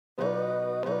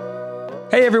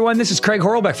Hey everyone, this is Craig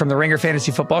Horlbeck from the Ringer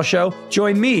Fantasy Football Show.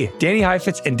 Join me, Danny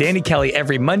Heifetz, and Danny Kelly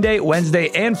every Monday, Wednesday,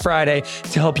 and Friday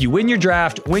to help you win your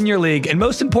draft, win your league, and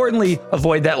most importantly,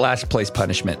 avoid that last place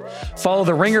punishment. Follow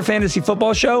the Ringer Fantasy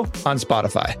Football Show on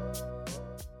Spotify.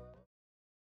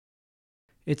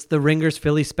 It's the Ringers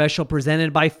Philly special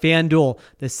presented by FanDuel.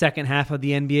 The second half of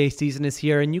the NBA season is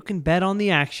here, and you can bet on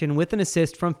the action with an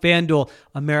assist from FanDuel,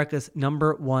 America's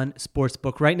 #1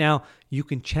 sportsbook. Right now, you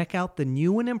can check out the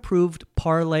new and improved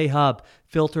Parlay Hub.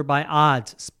 Filter by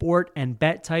odds, sport, and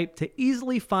bet type to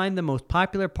easily find the most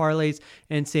popular parlays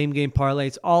and same-game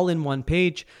parlays all in one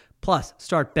page. Plus,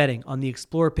 start betting on the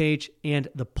Explore page and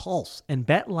the Pulse, and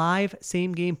bet live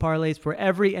same-game parlays for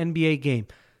every NBA game.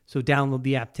 So download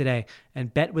the app today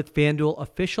and bet with FanDuel,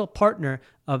 official partner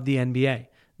of the NBA.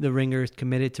 The Ringer is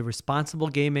committed to responsible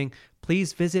gaming.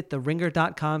 Please visit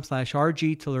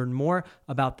theringer.com/RG to learn more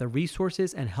about the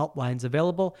resources and helplines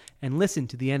available, and listen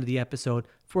to the end of the episode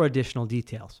for additional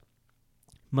details.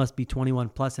 Must be 21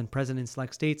 plus and present in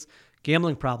select states.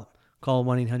 Gambling problem? Call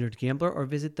 1-800-GAMBLER or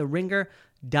visit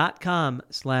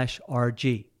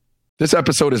theringer.com/RG. This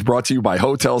episode is brought to you by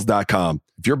Hotels.com.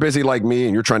 If you're busy like me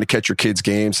and you're trying to catch your kids'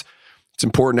 games, it's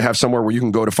important to have somewhere where you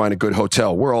can go to find a good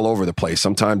hotel. We're all over the place.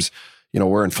 Sometimes,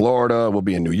 we're in Florida, we'll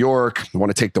be in New York. We want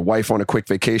to take the wife on a quick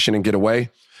vacation and get away.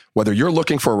 Whether you're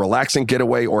looking for a relaxing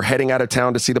getaway or heading out of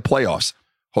town to see the playoffs,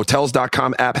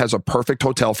 Hotels.com app has a perfect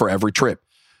hotel for every trip.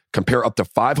 Compare up to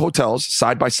 5 hotels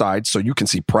side by side so you can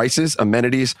see prices,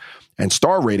 amenities, and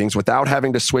star ratings without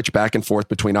having to switch back and forth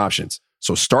between options.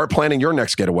 So start planning your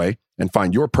next getaway and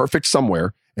find your perfect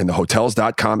somewhere in the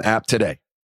Hotels.com app today.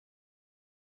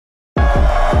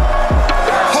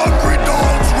 Hungry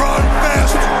dogs run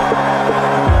fast.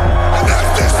 And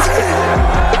that's this team.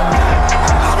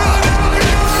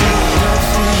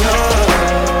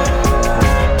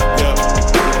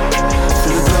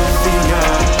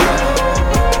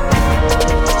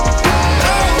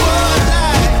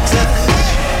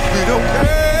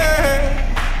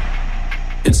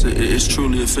 It's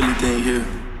truly a Philly thing here.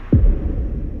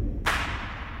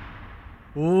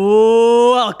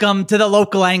 Welcome to the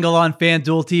local angle on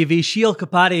FanDuel TV. Sheil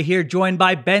Kapadia here, joined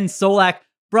by Ben Solak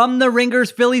from the Ringers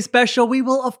Philly special. We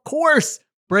will, of course,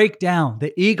 break down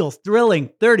the Eagles' thrilling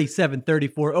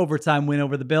 37-34 overtime win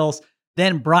over the Bills.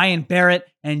 Then Brian Barrett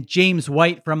and James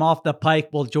White from Off the Pike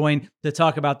will join to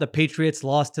talk about the Patriots'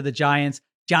 loss to the Giants.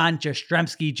 John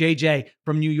Jastrzemski, JJ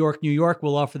from New York,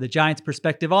 will offer the Giants'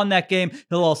 perspective on that game.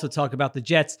 He'll also talk about the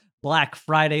Jets' Black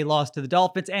Friday loss to the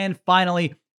Dolphins. And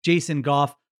finally, Jason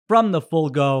Goff from the Full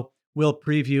Go will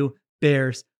preview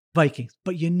Bears Vikings.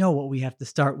 But you know what we have to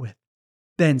start with,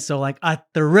 Ben. So like a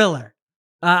thriller.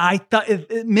 I thought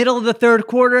middle of the third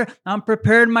quarter, I'm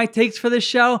prepared my takes for the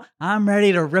show. I'm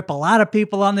ready to rip a lot of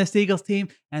people on this Eagles team.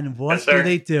 And what do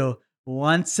they do?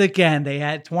 Once again, they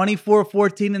had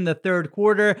 24-14 in the third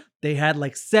quarter. They had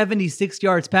like 76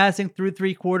 yards passing through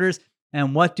 3 quarters.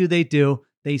 And what do? They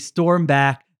storm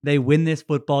back. They win this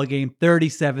football game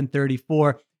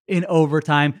 37-34 in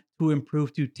overtime to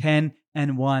improve to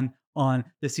 10-1 on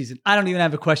the season. I don't even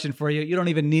have a question for you. You don't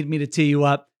even need me to tee you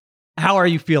up. How are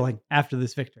you feeling after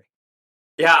this victory?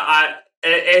 Yeah,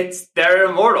 they're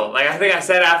immortal. Like I think I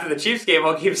said after the Chiefs game,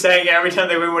 I'll keep saying it every time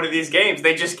they win one of these games.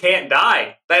 They just can't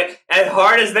die. As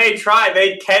hard as they try,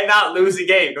 they cannot lose a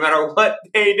game. No matter what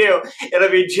they do, it'll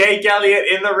be Jake Elliott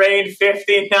in the rain,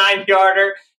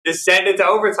 59-yarder to send it to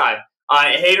overtime.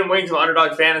 Hayden Wings from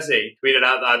Underdog Fantasy tweeted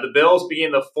out, the Bills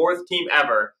being the 4th team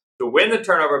ever to win the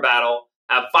turnover battle,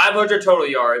 have 500 total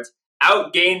yards,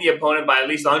 outgain the opponent by at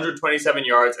least 127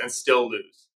 yards, and still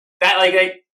lose.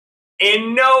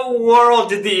 In no world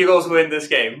did the Eagles win this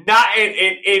game. Not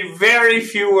in very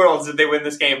few worlds did they win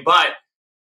this game. But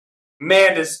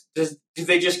man, do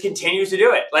they just continue to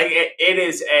do it? It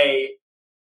is a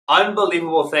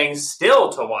unbelievable thing still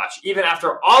to watch, even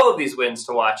after all of these wins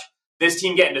to watch. This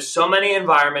team get into so many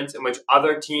environments in which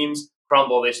other teams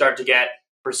crumble. They start to get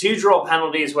procedural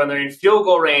penalties when they're in field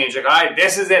goal range. All right,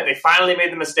 this is it. They finally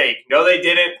made the mistake. No, they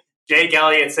didn't. Jake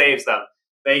Elliott saves them.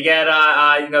 They get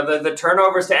the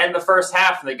turnovers to end the first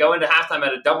half, and they go into halftime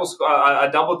at a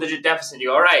double-digit deficit. You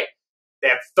go, all right, they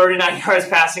have 39 yards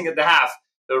passing at the half.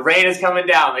 The rain is coming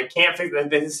down. They can't fix it.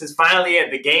 This is finally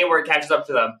it, the game where it catches up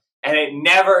to them. And it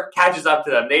never catches up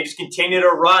to them. They just continue to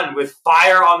run with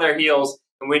fire on their heels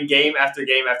and win game after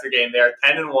game after game. They are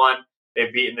 10-1.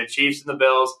 They've beaten the Chiefs and the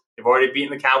Bills. They've already beaten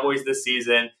the Cowboys this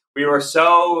season. We were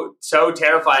so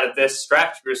terrified of this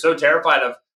stretch. We were so terrified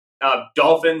of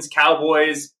Dolphins,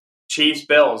 Cowboys, Chiefs,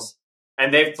 Bills,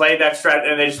 and they've played that stretch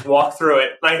and they just walk through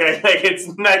it like it's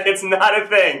not a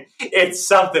thing. It's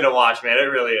something to watch, man. It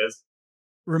really is.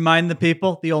 Remind the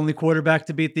people, the only quarterback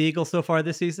to beat the Eagles so far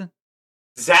this season?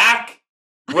 Zach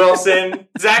Wilson.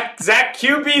 Zach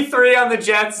QB3 on the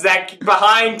Jets. Zach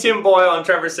behind Tim Boyle and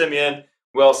Trevor Siemian.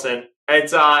 Wilson.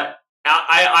 It's I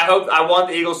want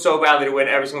the Eagles so badly to win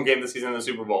every single game this season in the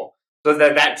Super Bowl, so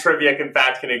that trivia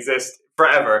can exist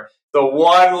forever. The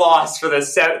one loss for the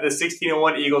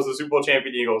 16-1 Eagles, the Super Bowl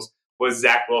champion Eagles, was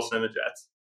Zach Wilson and the Jets.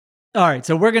 All right,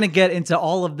 so we're going to get into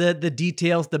all of the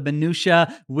details, the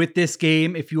minutia with this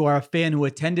game. If you are a fan who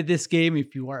attended this game,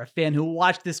 if you are a fan who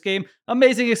watched this game,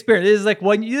 amazing experience.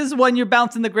 This is one you're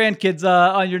bouncing the grandkids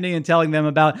on your knee and telling them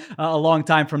about a long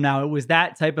time from now. It was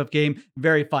that type of game,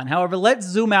 very fun. However, let's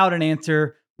zoom out and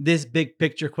answer this big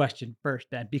picture question first,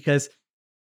 Ben, because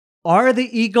are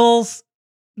the Eagles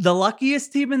the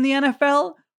luckiest team in the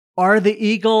NFL? Are the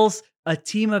Eagles a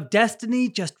team of destiny,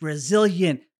 just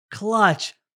resilient,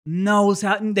 clutch,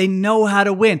 they know how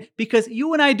to win? Because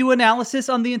you and I do analysis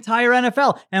on the entire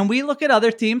NFL, and we look at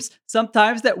other teams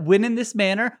sometimes that win in this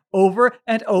manner over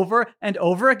and over and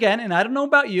over again. And I don't know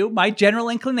about you, my general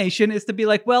inclination is to be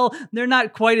like, well, they're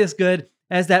not quite as good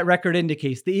as that record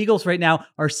indicates. The Eagles right now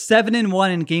are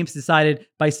 7-1 in games decided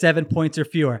by 7 points or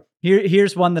fewer.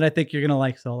 Here's one that I think you're going to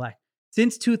like, Solak.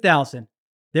 Since 2000,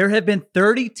 there have been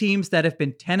 30 teams that have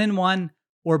been 10-1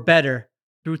 or better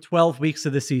through 12 weeks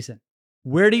of the season.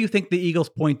 Where do you think the Eagles'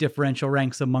 point differential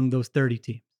ranks among those 30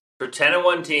 teams? For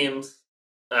 10-1 teams,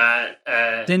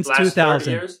 since last 2000.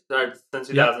 30 years? Since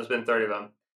 2000, It's been 30 of them. I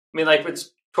mean, it's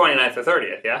 29th or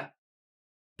 30th, yeah?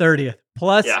 30th.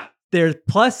 Plus, there's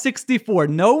plus 64.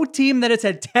 No team that has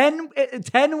had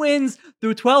 10 wins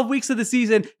through 12 weeks of the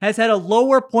season has had a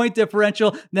lower point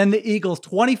differential than the Eagles.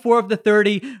 24 of the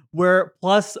 30 were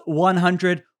plus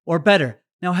 100 or better.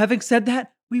 Now, having said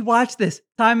that, we watch this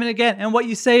time and again, and what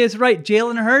you say is right.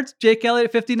 Jalen Hurts, Jake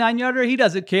Elliott, 59-yarder, he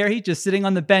doesn't care. He's just sitting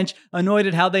on the bench, annoyed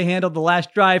at how they handled the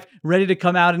last drive, ready to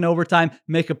come out in overtime,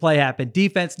 make a play happen.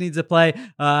 Defense needs a play.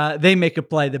 They make a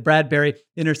play. The Bradbury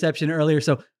interception earlier.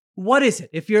 So what is it?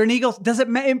 If you're an Eagles, it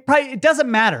doesn't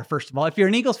matter, first of all. If you're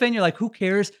an Eagles fan, you're like, who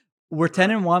cares? We're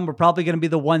 10-1. We're probably going to be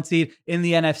the 1 seed in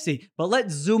the NFC. But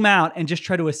let's zoom out and just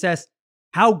try to assess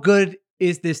how good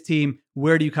is this team?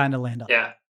 Where do you kind of land on?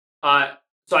 Yeah.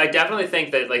 So I definitely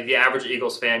think that the average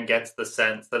Eagles fan gets the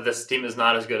sense that this team is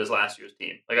not as good as last year's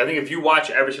team. I think if you watch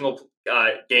every single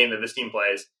game that this team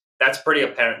plays, that's pretty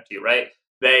apparent to you, right?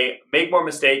 They make more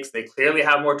mistakes. They clearly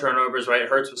have more turnovers, right?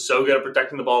 Hurts was so good at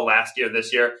protecting the ball last year.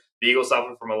 This year, the Eagles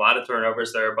suffer from a lot of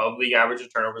turnovers. They're above league average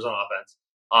of turnovers on offense.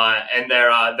 And their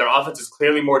offense is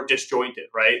clearly more disjointed,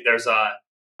 right? There's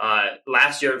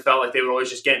last year, it felt like they would always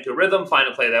just get into a rhythm, find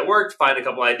a play that worked, find a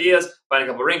couple ideas, find a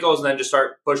couple wrinkles, and then just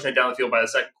start pushing it down the field by the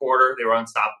second quarter. They were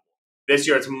unstoppable. This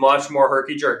year, it's much more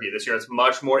herky-jerky. This year, it's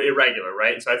much more irregular,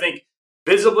 right? And so I think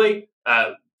visibly,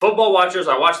 football watchers,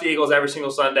 I watch the Eagles every single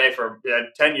Sunday for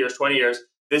 10 years, 20 years.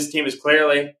 This team is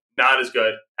clearly not as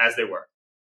good as they were.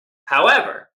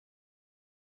 However,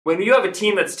 when you have a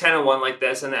team that's 10-1 like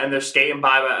this, and they're skating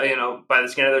by the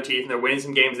skin of their teeth, and they're winning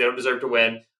some games they don't deserve to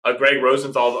win, Greg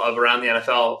Rosenthal of Around the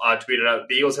NFL tweeted out,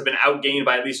 the Eagles have been outgained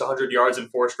by at least 100 yards in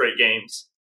 4 straight games.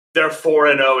 They're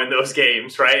 4-0 in those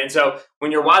games, right? And so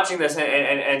when you're watching this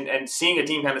and seeing a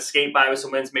team kind of skate by with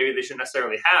some wins maybe they shouldn't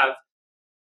necessarily have,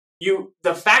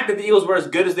 the fact that the Eagles were as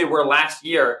good as they were last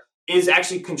year is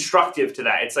actually constructive to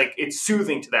that. It's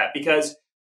soothing to that, because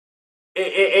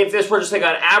if this were just an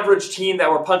average team that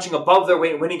were punching above their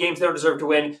weight and winning games they don't deserve to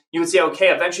win, you would say,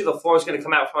 okay, eventually the floor is going to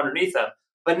come out from underneath them.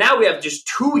 But now we have just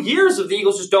 2 years of the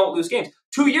Eagles just don't lose games.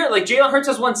 2 years, Jalen Hurts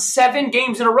has won 7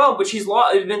 games in a row, which he's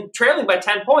been trailing by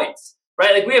 10 points,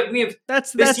 right? We have.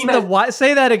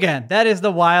 Say that again.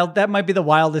 That might be the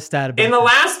wildest stat about in the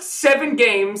last 7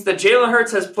 games that Jalen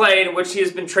Hurts has played, in which he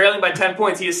has been trailing by 10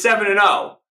 points, he is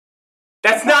 7-0.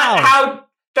 That's not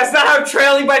how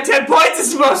trailing by 10 points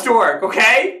is supposed to work.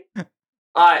 Okay.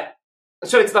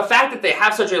 So it's the fact that they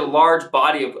have such a large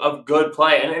body of good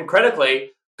play, and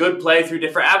critically, good play through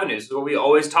different avenues is what we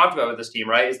always talked about with this team,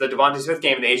 right? Is the Devontae Smith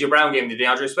game, the A.J. Brown game, the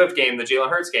DeAndre Swift game, the Jalen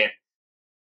Hurts game.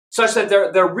 Such that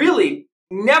they're really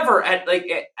never at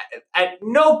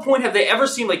no point have they ever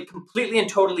seemed completely and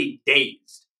totally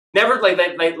dazed. Never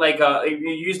you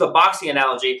use the boxing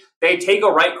analogy, they take a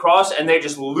right cross and they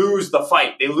just lose the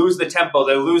fight. They lose the tempo,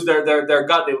 they lose their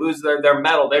gut, they lose their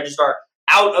mettle. They just are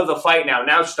out of the fight now.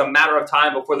 Now it's just a matter of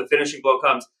time before the finishing blow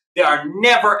comes. They are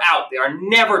never out. They are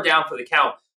never down for the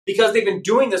count, because they've been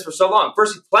doing this for so long.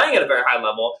 First, playing at a very high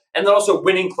level, and then also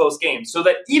winning close games, so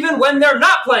that even when they're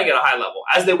not playing at a high level,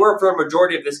 as they were for a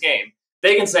majority of this game,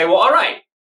 they can say, well, all right,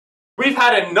 we've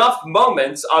had enough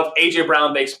moments of A.J.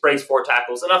 Brown breaks 4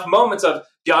 tackles, enough moments of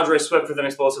DeAndre Swift with an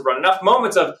explosive run, enough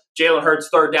moments of Jalen Hurts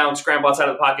third down, scramble outside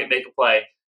of the pocket, make a play,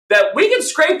 that we can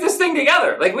scrape this thing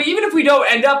together. Like, even if we don't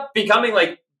end up becoming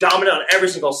like dominant on every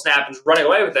single snap and just running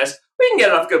away with this, we can get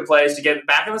enough good plays to get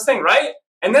back in this thing, right?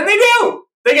 And then they do.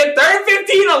 They get 3rd and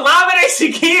 15, Olamide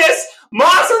Zaccheaus,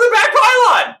 Moss on the back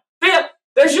pylon. They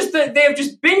have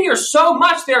just been here so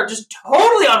much. They are just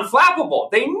totally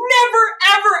unflappable. They never,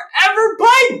 ever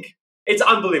blink. It's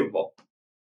unbelievable.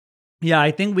 Yeah,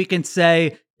 I think we can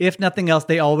say, if nothing else,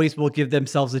 they always will give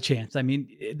themselves a chance. I mean,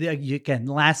 you can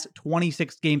last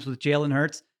 26 games with Jalen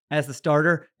Hurts as the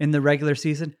starter in the regular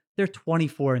season. They're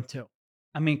 24-2.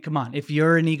 I mean, come on. If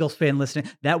you're an Eagles fan listening,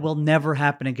 that will never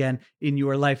happen again in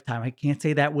your lifetime. I can't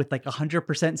say that with like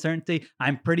 100% certainty.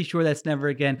 I'm pretty sure that's never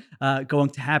again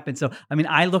going to happen. So, I mean,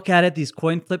 I look at it, these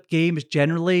coin flip games,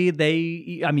 generally,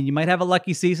 you might have a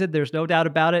lucky season. There's no doubt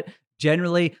about it.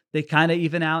 Generally, they kind of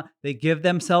even out. They give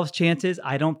themselves chances.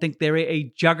 I don't think they're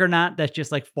a juggernaut that's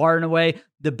just like far and away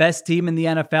the best team in the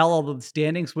NFL, although the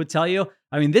standings would tell you.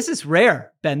 I mean, this is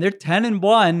rare, Ben. They're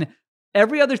 10-1.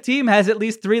 Every other team has at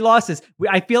least 3 losses.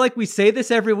 I feel like we say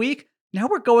this every week. Now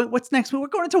what's next? We're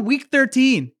going into week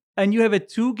 13. And you have a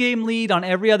 2-game lead on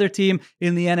every other team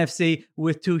in the NFC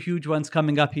with 2 huge ones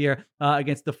coming up here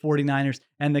against the 49ers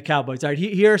and the Cowboys. All right,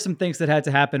 here are some things that had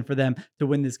to happen for them to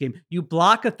win this game. You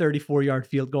block a 34-yard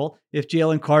field goal. If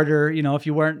Jalen Carter, if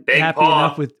you weren't happy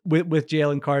enough with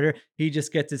Jalen Carter, he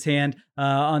just gets his hand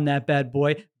on that bad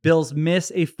boy. Bills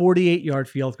miss a 48-yard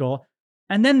field goal.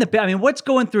 And then what's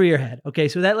going through your head? Okay,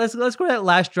 so let's go to that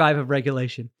last drive of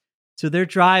regulation. So they're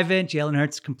driving, Jalen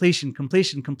Hurts, completion.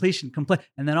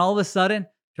 And then all of a sudden,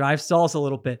 drive stalls a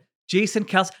little bit. Jason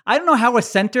Kelce, I don't know how a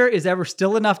center is ever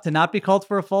still enough to not be called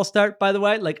for a false start, by the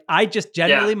way. Like, I just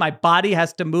generally, my body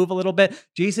has to move a little bit.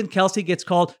 Jason Kelce gets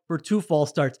called for 2 false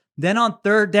starts. Then on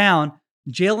 3rd down,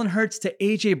 Jalen Hurts to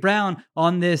A.J. Brown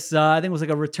on this, I think it was like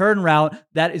a return route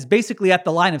that is basically at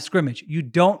the line of scrimmage. You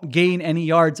don't gain any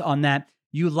yards on that.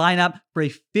 You line up for a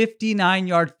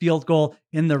 59-yard field goal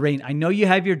in the rain. I know you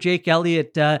have your Jake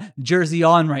Elliott jersey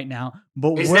on right now,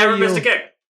 but he's never missed a kick.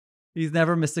 He's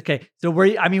never missed a kick. So were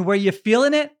you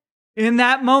feeling it in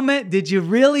that moment? Did you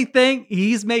really think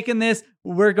he's making this?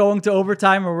 We're going to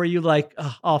overtime, or were you like,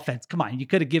 offense? Come on, you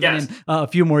could have given him a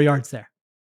few more yards there.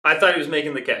 I thought he was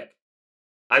making the kick.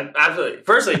 Absolutely.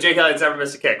 Firstly, Jake Elliott's never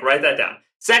missed a kick. Write that down.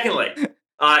 Secondly,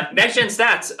 next gen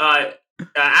stats.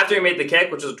 After he made the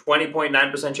kick, which was a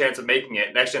 20.9% chance of making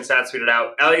it, Next Gen Stats tweeted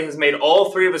out, Elliott has made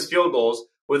all 3 of his field goals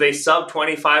with a sub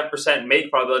 25% make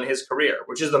probability in his career,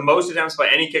 which is the most attempts by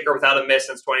any kicker without a miss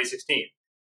since 2016.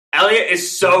 Elliott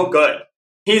is so good.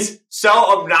 He's so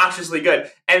obnoxiously good.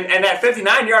 And that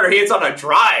 59-yarder, he hits on a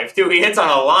drive, too. He hits on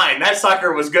a line. That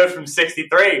sucker was good from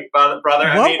 63, brother.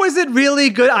 Was it really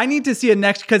good? I need to see it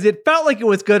next, because it felt like it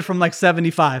was good from like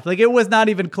 75. Like, it was not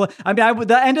even close.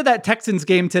 The end of that Texans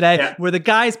game today, where the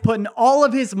guy's putting all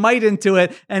of his might into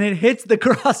it, and it hits the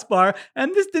crossbar,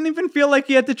 and this didn't even feel like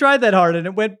he had to try that hard, and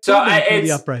it went through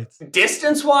the uprights.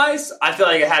 Distance-wise, I feel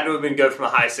like it had to have been good from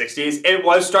the high 60s. It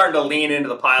was starting to lean into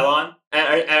the pylon.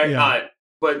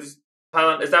 But is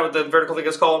that what the vertical thing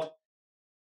is called?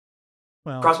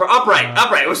 Well, crossbar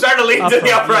upright. We're starting to lean to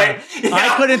the upright. Yeah.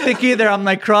 I couldn't think either. I'm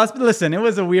like, listen, it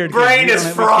was a weird brain is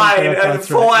fried. A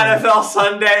full NFL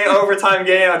Sunday overtime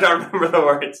game. I don't remember the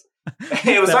words.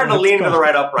 It was starting to lean to the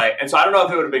right upright, and so I don't know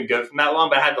if it would have been good from that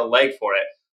long, but I had the leg for it.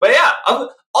 But yeah,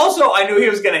 also I knew he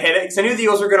was going to hit it because I knew the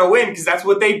Eagles were going to win, because that's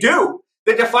what they do.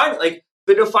 The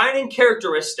defining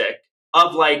characteristic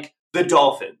of like the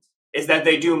Dolphins is that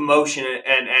they do motion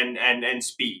and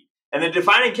speed. And the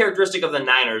defining characteristic of the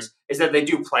Niners is that they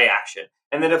do play action.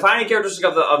 And the defining characteristic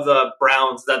of the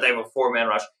Browns is that they have a 4-man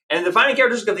rush. And the defining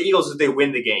characteristic of the Eagles is they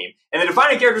win the game. And the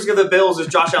defining characteristic of the Bills is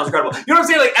Josh Allen's incredible. You know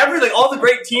what I'm saying? Like all the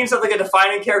great teams have like a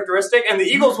defining characteristic, and the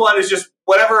Eagles one is just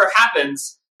whatever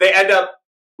happens, they end up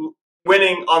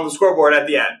winning on the scoreboard at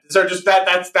the end. So just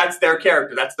that's their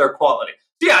character, that's their quality.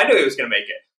 So yeah, I knew he was going to make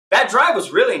it. That drive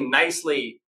was really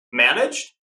nicely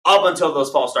managed up until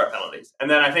those false start penalties. And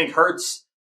then I think Hurts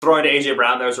throwing to A.J.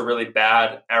 Brown there was a really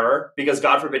bad error, because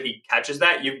God forbid he catches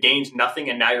that. You've gained nothing,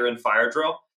 and now you're in fire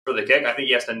drill for the kick. I think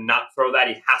he has to not throw that.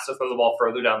 He has to throw the ball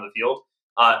further down the field.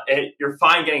 You're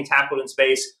fine getting tackled in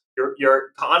space. You're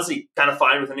honestly kind of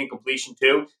fine with an incompletion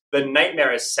too. The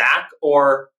nightmare is sack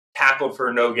or tackled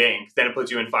for no gain, because then it puts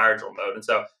you in fire drill mode. And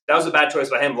so that was a bad choice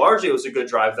by him. Largely, it was a good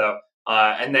drive though.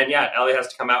 And then Elliott has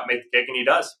to come out and make the kick, and he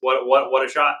does. What a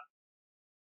shot!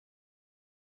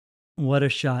 What a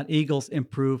shot. Eagles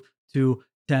improve to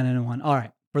 10-1. All right.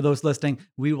 for those listening.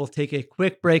 We will take a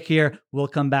quick break here. We'll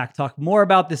come back, talk more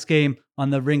about this game on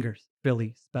the Ringers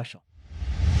Philly special.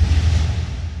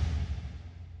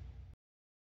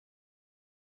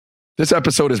 This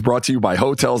episode is brought to you by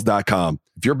Hotels.com.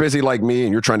 If you're busy like me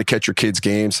and you're trying to catch your kids'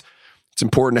 games, it's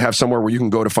important to have somewhere where you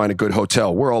can go to find a good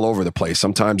hotel. We're all over the place.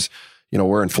 Sometimes,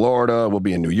 we're in Florida, we'll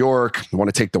be in New York. You want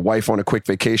to take the wife on a quick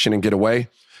vacation and get away?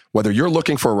 Whether you're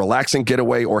looking for a relaxing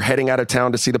getaway or heading out of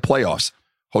town to see the playoffs,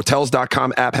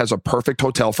 Hotels.com app has a perfect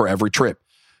hotel for every trip.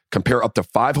 Compare up to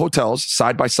 5 hotels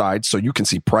side by side so you can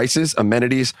see prices,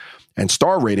 amenities, and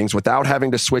star ratings without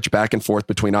having to switch back and forth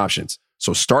between options.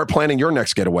 So start planning your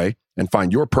next getaway and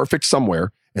find your perfect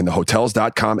somewhere in the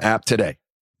Hotels.com app today.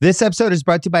 This episode is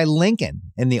brought to you by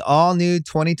Lincoln and the all-new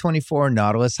 2024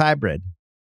 Nautilus Hybrid.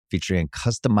 Featuring a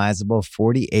customizable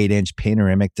 48-inch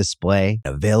panoramic display,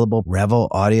 available Revel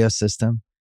audio system,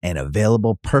 and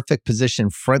available perfect position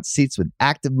front seats with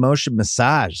active motion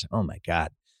massage. Oh my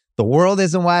God. The world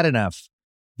isn't wide enough.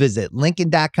 Visit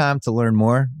Lincoln.com to learn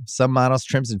more. Some models,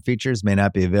 trims, and features may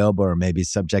not be available or may be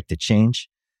subject to change.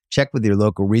 Check with your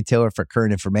local retailer for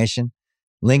current information.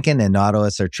 Lincoln and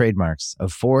Nautilus are trademarks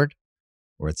of Ford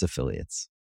or its affiliates.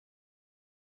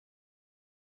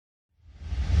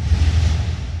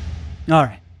 All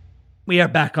right. We are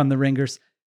back on the Ringers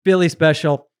Philly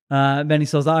special. Benny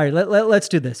says, all right, let's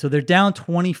do this. So they're down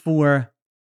 24-14.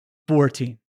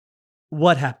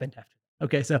 What happened after?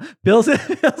 Okay, so Bills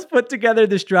put together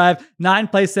this drive,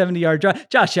 9-play, 70-yard drive.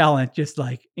 Josh Allen just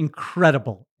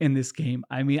incredible in this game.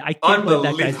 I mean, I can't believe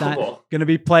that guy's not going to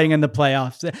be playing in the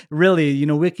playoffs. Really,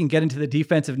 we can get into the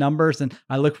defensive numbers, and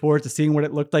I look forward to seeing what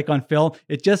it looked like on film.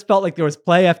 It just felt like there was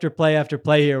play after play after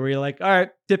play here where you're like, all right,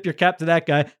 tip your cap to that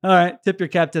guy. All right, tip your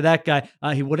cap to that guy.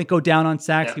 He wouldn't go down on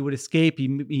sacks. Yeah. He would escape.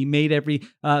 He made every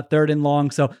third and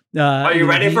long. So, are you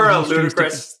ready for a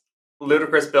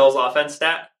ludicrous Bills offense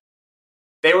stat?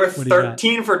 They were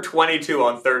 13 for 22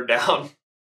 on third down.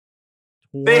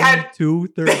 They had 22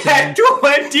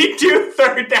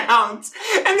 third downs,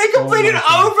 and they completed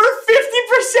over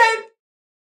 50%.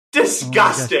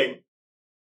 Disgusting.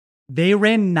 They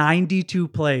ran 92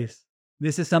 plays.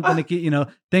 This is something to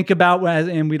think about,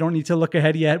 and we don't need to look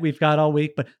ahead yet. We've got all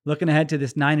week, but looking ahead to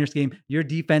this Niners game, your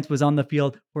defense was on the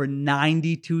field for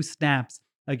 92 snaps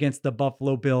against the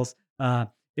Buffalo Bills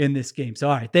in this game. So,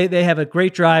 all right, they have a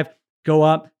great drive. Go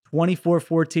up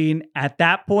 24-14. At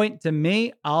that point, to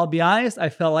me, I'll be honest, I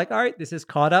felt like, all right, this is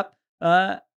caught up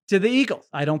to the Eagles.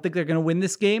 I don't think they're going to win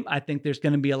this game. I think there's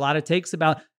going to be a lot of takes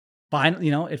about,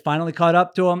 it finally caught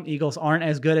up to them. Eagles aren't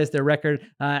as good as their record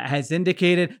has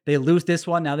indicated. They lose this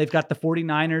one. Now they've got the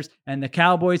 49ers and the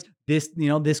Cowboys.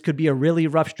 This could be a really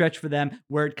rough stretch for them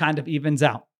where it kind of evens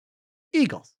out.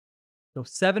 Eagles. So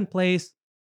 7 plays,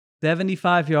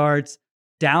 75 yards.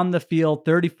 Down the field,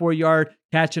 34-yard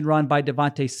catch and run by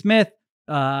Devontae Smith,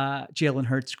 Jalen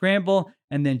Hurts scramble,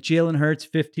 and then Jalen Hurts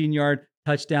 15-yard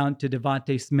touchdown to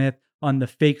Devontae Smith on the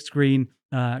fake screen.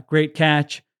 Great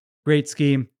catch, great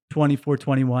scheme,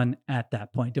 24-21 at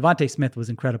that point. Devontae Smith was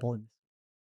incredible.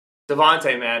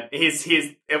 Devontae, man, he's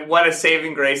what a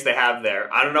saving grace they have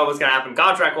there. I don't know what's going to happen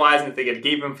contract-wise and if they get to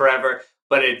keep him forever.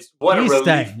 But it's what a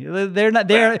relief. They're not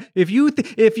there. If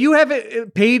you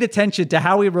haven't paid attention to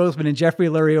Howie Roseman and Jeffrey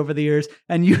Lurie over the years,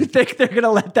 and you think they're going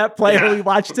to let that player we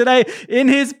watched today in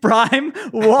his prime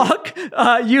walk,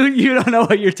 you don't know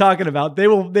what you're talking about.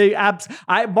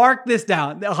 I mark this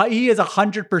down. He is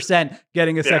 100%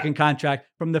 getting a second contract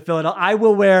from the Philadelphia. I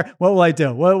will wear. What will I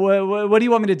do? What do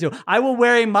you want me to do? I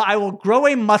will grow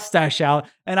a mustache out,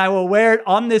 and I will wear it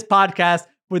on this podcast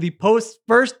for the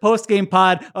first post-game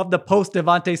pod of the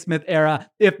post-Devontae Smith era,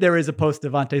 if there is a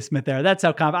post-Devontae Smith era. That's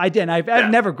how confident. I've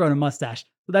never grown a mustache,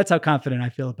 so that's how confident I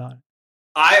feel about it.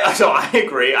 I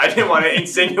agree. I didn't want to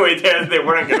insinuate there that they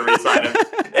weren't going to re-sign him.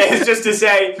 It's just to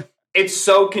say it's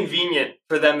so convenient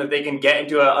for them that they can get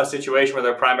into a situation where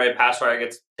their primary pass rusher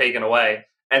gets taken away,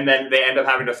 and then they end up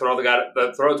having to throw it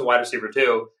to wide receiver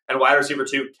 2, and wide receiver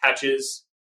 2 catches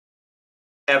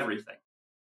everything.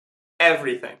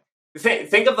 Everything.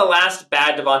 Think of the last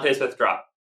bad Devontae Smith drop.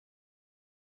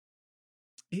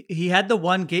 He had the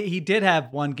one game. He did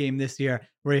have one game this year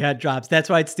where he had drops. That's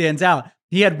why it stands out.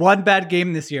 He had one bad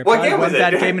game this year. What game was one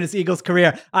bad game in his Eagles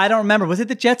career. I don't remember. Was it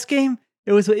the Jets game?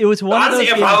 It was one of those. Honestly,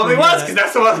 it probably was because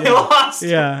that's the one they lost.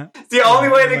 Yeah, it's the only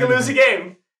way they can lose a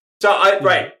game. So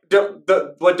right,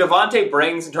 what Devontae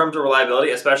brings in terms of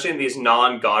reliability, especially in these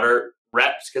non-Goddard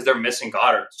reps, because they're missing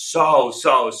Goddard so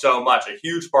much. A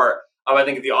huge part of, I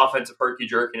think, the offensive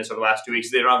herky-jerkiness over the last 2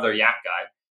 weeks. They don't have their yak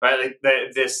guy, right?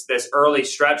 This early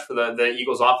stretch for the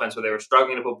Eagles offense where they were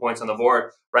struggling to put points on the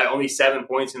board, right? Only 7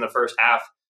 points in the first half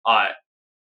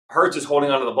Hurts is holding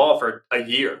onto the ball for a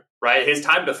year, right? His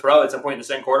time to throw at some point in the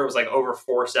second quarter was like over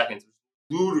 4 seconds. It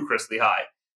was ludicrously high.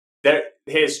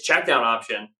 His check down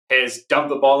option, his dump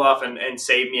the ball off and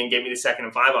save me and get me the 2nd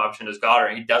and 5 option is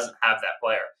Goddard. He doesn't have that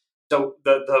player. So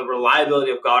the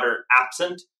reliability of Goddard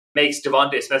absent makes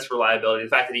Devontae Smith's reliability, the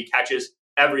fact that he catches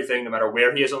everything, no matter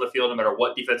where he is on the field, no matter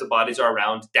what defensive bodies are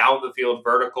around, down the field,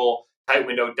 vertical, tight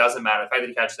window, doesn't matter. The fact that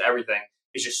he catches everything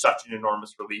is just such an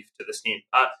enormous relief to this team.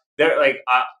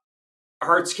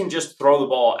 Hurts can just throw the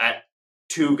ball at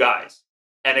 2 guys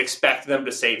and expect them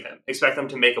to save him, expect them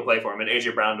to make a play for him, and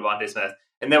A.J. Brown and Devontae Smith.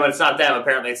 And then when it's not them,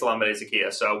 apparently it's Olamide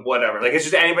Zaccheaus. So whatever. Like, it's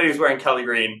just anybody who's wearing Kelly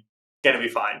Green going to be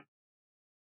fine.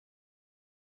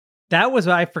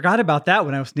 I forgot about that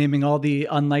when I was naming all the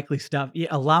unlikely stuff. Yeah,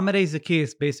 Olamide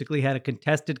Zaccheaus basically had a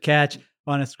contested catch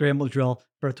on a scramble drill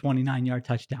for a 29-yard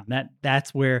touchdown.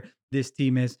 That's where this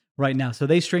team is right now. So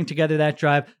they string together that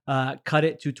drive, cut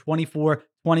it to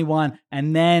 24-21.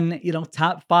 And then,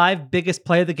 top 5 biggest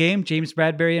play of the game, James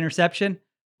Bradberry interception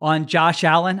on Josh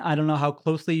Allen. I don't know how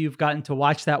closely you've gotten to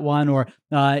watch that one, or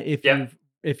if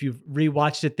you've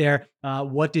rewatched it there.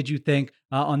 What did you think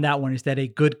on that one? Is that a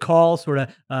good call? Sort of,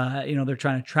 they're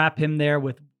trying to trap him there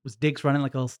was Diggs running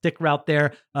like a little stick route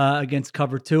there against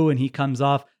cover 2, and he comes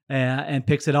off and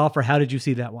picks it off, or how did you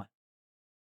see that one?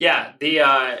 Yeah,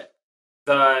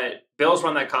 the Bills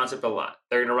run that concept a lot.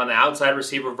 They're going to run the outside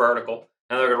receiver vertical,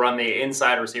 and they're going to run the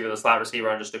inside receiver, the slot receiver,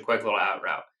 on just a quick little out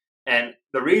route. And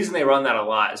the reason they run that a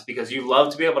lot is because you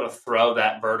love to be able to throw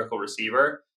that vertical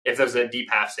receiver if there's a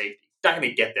deep half safety. It's not going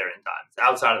to get there in time. It's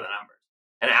outside of the numbers.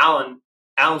 And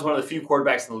Allen's one of the few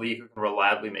quarterbacks in the league who can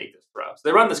reliably make this throw. So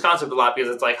they run this concept a lot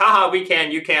because it's like, haha, we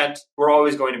can, you can't, we're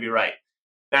always going to be right.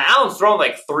 Now, Allen's thrown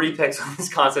like 3 picks on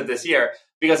this concept this year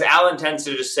because Allen tends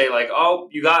to just say like, oh,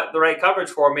 you got the right coverage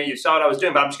for me. You saw what I was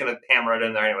doing, but I'm just going to hammer it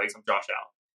in there anyway because I'm Josh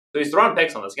Allen. So he's throwing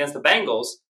picks on this. Against the Bengals,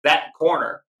 that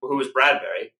corner, who was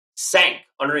Bradberry, sank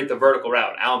underneath the vertical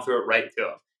route. Allen threw it right to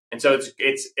him. And so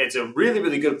it's a really,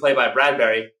 really good play by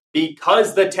Bradberry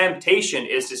because the temptation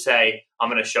is to say, I'm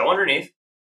going to show underneath.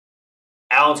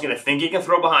 Allen's going to think he can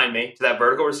throw behind me to that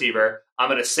vertical receiver. I'm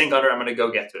going to sink under. I'm going to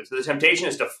go get to it. So the temptation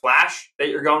is to flash that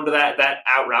you're going to that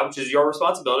out route, which is your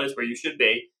responsibility. It's where you should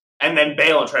be. And then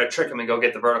bail and try to trick him and go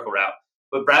get the vertical route.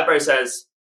 But Bradberry says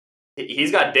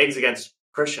he's got Diggs against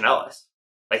Christian Ellis.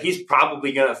 Like, he's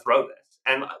probably going to throw this.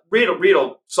 And Reed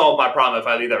will solve my problem if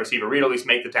I leave that receiver. Reed will at least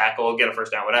make the tackle, get a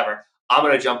first down, whatever. I'm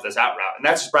going to jump this out route. And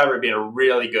that's just Bradberry being a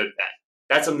really good bet.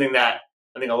 That's something that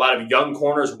I think a lot of young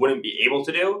corners wouldn't be able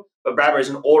to do. But Bradberry's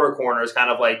an older corner is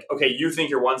kind of like, okay, you think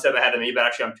you're 1 step ahead of me, but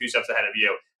actually I'm 2 steps ahead of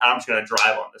you. And I'm just going to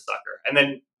drive on this sucker. And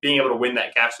then being able to win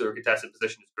that catch through a contested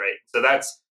position is great. So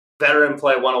that's veteran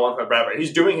play 101 for Bradberry.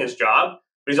 He's doing his job,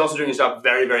 but he's also doing his job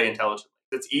very, very intelligently.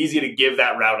 It's easy to give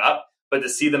that route up, but to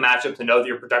see the matchup, to know that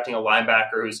you're protecting a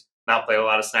linebacker who's not played a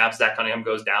lot of snaps, Zach Cunningham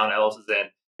goes down, Ellis is in,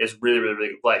 is really, really, really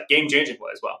good play. Game-changing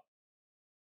play as well.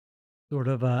 Sort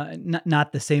of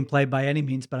not the same play by any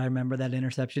means, but I remember that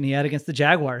interception he had against the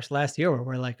Jaguars last year where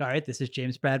we're like, all right, this is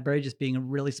James Bradberry just being a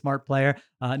really smart player,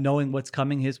 knowing what's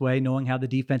coming his way, knowing how the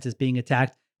defense is being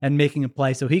attacked and making a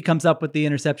play. So he comes up with the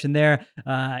interception there.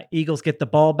 Eagles get the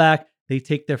ball back. They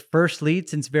take their first lead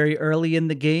since very early in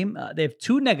the game. They have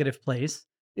 2 negative plays.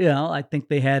 I think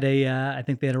they had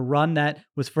a run that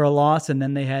was for a loss, and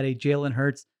then they had a Jalen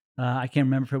Hurts. I can't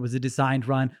remember if it was a designed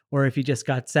run or if he just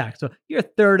got sacked. So you're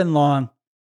 3rd and long.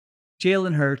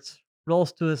 Jalen Hurts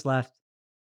rolls to his left,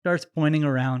 starts pointing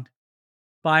around,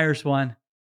 fires one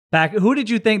back. Who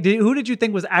did you think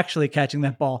was actually catching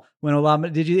that ball when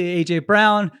Olamide? Did you A.J.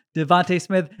 Brown, Devontae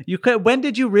Smith? When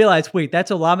did you realize? Wait, that's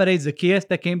Olamide Zaccheaus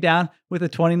that came down with a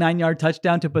 29-yard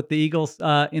touchdown to put the Eagles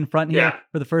in front here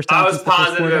for the first time. I was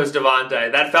positive it was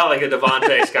Devontae. That felt like a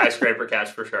Devontae skyscraper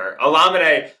catch for sure.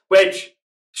 Olamide, which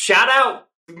shout out.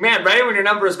 Man, right when your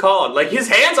number is called, like his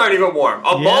hands aren't even warm.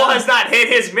 A ball has not hit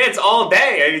his mitts all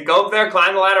day. And you go up there,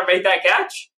 climb the ladder, make that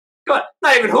catch. Come on,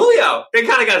 not even Julio. They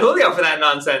kind of got Julio for that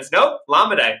nonsense. Nope,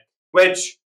 Olamide.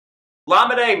 Which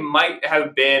Olamide might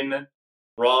have been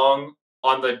wrong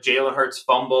on the Jalen Hurts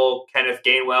fumble. Kenneth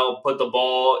Gainwell put the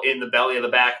ball in the belly of the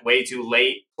back way too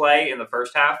late play in the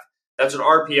first half. That's an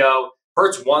RPO.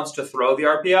 Hurts wants to throw the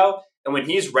RPO, and when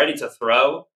he's ready to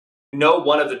throw, no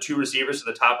one of the 2 receivers to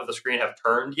the top of the screen have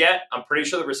turned yet. I'm pretty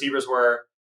sure the receivers were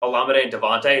Olamide and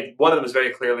Devontae. One of them is very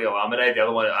clearly Olamide. The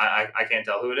other one, I can't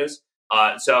tell who it is.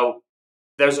 So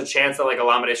there's a chance that like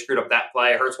Olamide screwed up that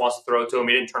play. Hurts wants to throw it to him.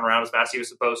 He didn't turn around as fast as he was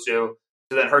supposed to.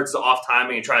 So then Hurts is off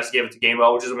timing and tries to give it to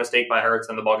Gainwell, which is a mistake by Hurts,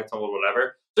 and the ball gets fumbled,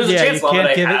 whatever. There's a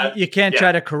chance you can't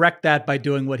try to correct that by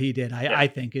doing what he did. I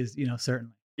think is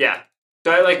certainly. Yeah.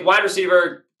 So like wide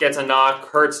receiver gets a knock.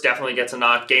 Hurts definitely gets a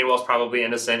knock. Gainwell's probably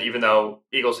innocent, even though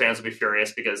Eagles fans will be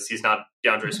furious because he's not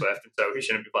DeAndre Swift, and so he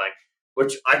shouldn't be playing,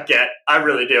 which I get. I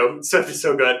really do. Swift is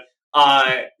so good.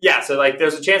 So like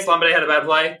there's a chance Lombardi had a bad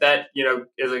play that,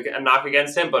 is a knock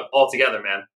against him, but altogether,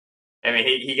 man, I mean,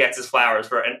 he gets his flowers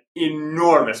for an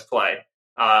enormous play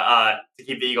to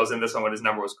keep the Eagles in this one when his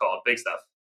number was called. Big stuff.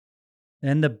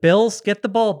 And the Bills get the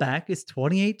ball back. It's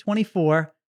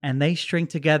 28-24, and they string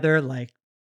together like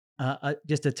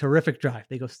just a terrific drive.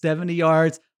 They go 70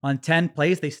 yards on 10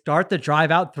 plays. They start the drive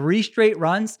out 3 straight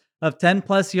runs of 10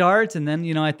 plus yards. And then,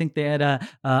 I think they had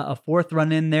a fourth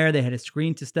run in there. They had a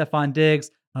screen to Stephon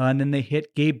Diggs, and then they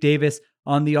hit Gabe Davis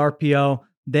on the RPO.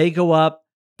 They go up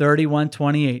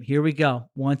 31-28. Here we go.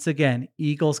 Once again,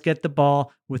 Eagles get the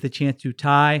ball with a chance to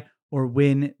tie or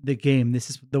win the game. This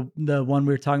is the one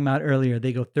we were talking about earlier.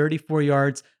 They go 34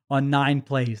 yards on 9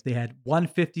 plays. They had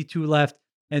 1:52 left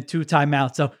and 2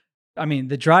 timeouts. So, I mean,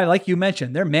 the drive, like you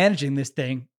mentioned, they're managing this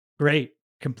thing great.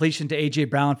 Completion to A.J.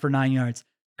 Brown for 9 yards.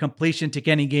 Completion to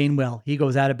Kenny Gainwell. He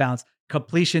goes out of bounds.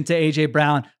 Completion to A.J.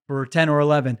 Brown for 10 or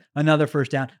 11. Another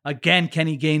first down. Again,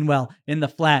 Kenny Gainwell in the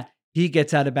flat. He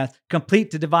gets out of bounds.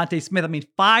 Complete to Devontae Smith. I mean,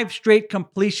 5 straight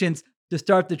completions to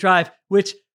start the drive,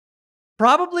 which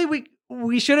probably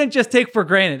we shouldn't just take for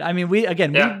granted. I mean,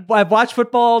 I've watched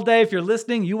football all day. If you're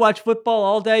listening, you watch football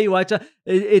all day. You watch.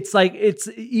 It's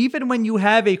even when you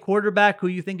have a quarterback who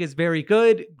you think is very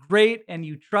good, great, and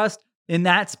you trust in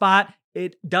that spot,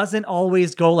 it doesn't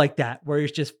always go like that, where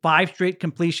it's just 5 straight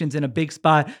completions in a big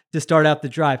spot to start out the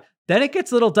drive. Then it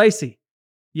gets a little dicey.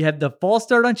 You have the false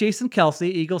start on Jason Kelce.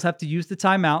 Eagles have to use the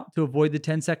timeout to avoid the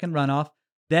 10-second runoff.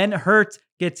 Then Hurts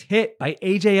gets hit by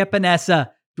A.J.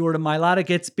 Epinesa. Jordan Mailata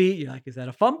gets beat. You're like, is that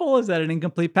a fumble? Is that an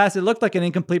incomplete pass? It looked like an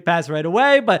incomplete pass right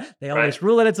away, but they always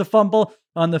rule it as a fumble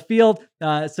on the field.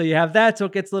 So you have that. So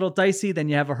it gets a little dicey. Then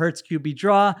you have a Hurts QB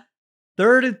draw.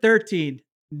 3rd and 13.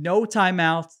 No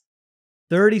timeouts.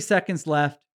 30 seconds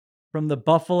left from the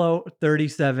Buffalo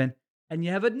 37. And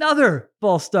you have another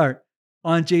false start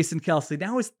on Jason Kelce.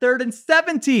 Now it's 3rd and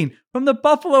 17 from the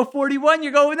Buffalo 41.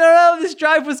 You're going, no, this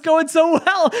drive was going so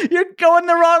well. You're going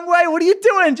the wrong way. What are you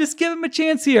doing? Just give him a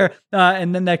chance here.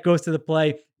 And then that goes to the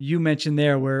play you mentioned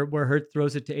there where Hurts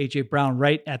throws it to A.J. Brown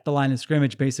right at the line of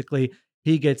scrimmage. Basically,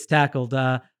 he gets tackled.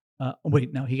 It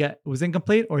was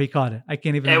incomplete or he caught it. I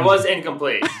can't even remember. It was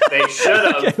incomplete. They should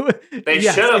have.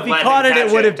 Yes, if he caught it,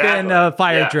 it would have been a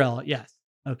fire drill. Yes.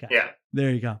 Okay. Yeah.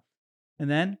 There you go. And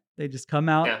then they just come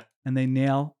out and they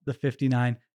nail the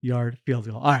 59-yard field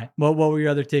goal. All right. What were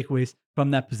your other takeaways from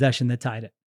that possession that tied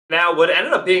it? Now, what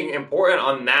ended up being important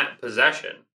on that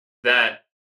possession that,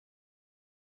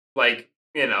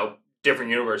 different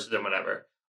universes and whatever.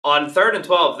 On 3rd and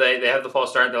 12, they have the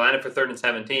false start. They landed for 3rd and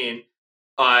 17.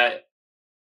 Sean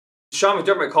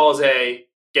McDermott calls a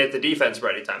get the defense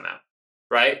ready timeout,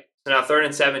 right? So now 3rd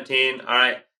and 17. All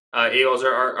right. Eagles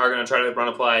are going to try to run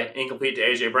a play incomplete to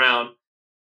A.J. Brown.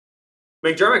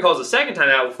 McDermott calls a second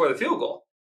timeout before the field goal,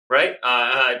 right?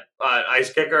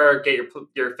 Ice kicker, get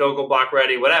your field goal block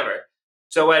ready, whatever.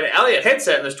 So when Elliott hits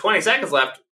it and there's 20 seconds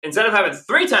left, instead of having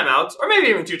 3 timeouts, or maybe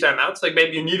even 2 timeouts, like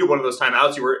maybe you needed one of those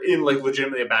timeouts, you were in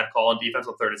legitimately a bad call on defense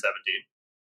on 3rd and 17.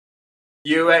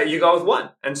 You go with 1.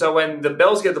 And so when the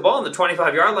Bills get the ball on the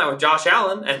 25-yard line with Josh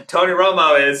Allen, and Tony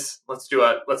Romo is, let's do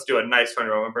a nice Tony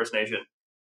Romo impersonation.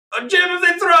 Jim, if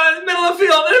they throw it in the middle of the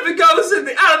field, and if it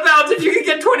goes out of bounds, if you can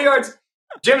get 20 yards.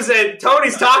 Jim said,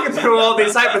 Tony's talking through all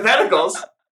these hypotheticals.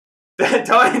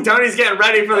 Tony's getting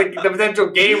ready for the potential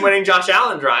game-winning Josh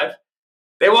Allen drive.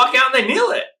 They walk out and they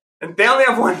kneel it. And they only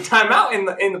have 1 timeout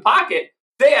in the pocket.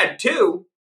 They had 2.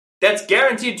 That's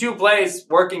guaranteed 2 plays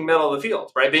working middle of the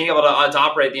field, right? Being able to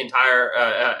operate the entire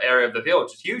area of the field,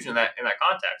 which is huge in that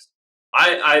context.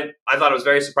 I thought it was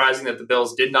very surprising that the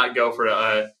Bills did not go for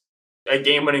a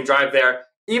game-winning drive there.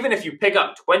 Even if you pick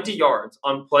up 20 yards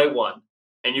on play 1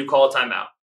 and you call a timeout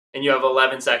and you have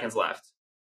 11 seconds left,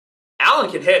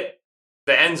 Allen can hit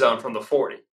the end zone from the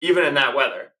 40, even in that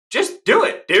weather. Just do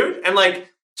it, dude. And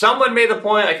someone made the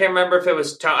point, I can't remember if it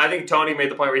was, I think Tony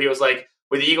made the point where he was like,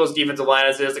 with the Eagles' defensive line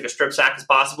as it is, like a strip sack as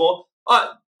possible,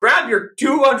 grab your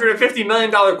 $250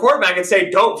 million quarterback and say,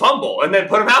 don't fumble, and then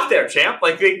put him out there, champ.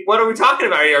 What are we talking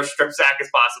about here? Strip sack as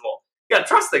possible. You got to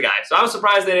trust the guy. So I was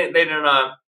surprised they didn't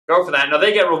go for that. Now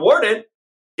they get rewarded,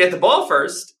 get the ball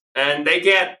first, and they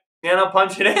get,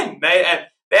 punch it in. They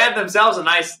had themselves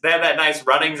that nice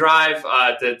running drive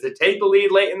to take the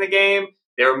lead late in the game.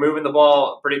 They were moving the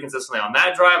ball pretty consistently on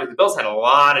that drive. The Bills had a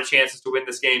lot of chances to win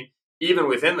this game, even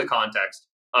within the context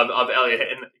of Elliott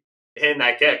hitting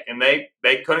that kick. And they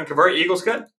couldn't convert. Eagles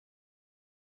could.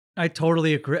 I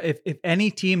totally agree. If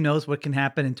any team knows what can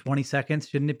happen in 20 seconds,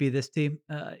 shouldn't it be this team?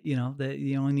 You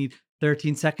only need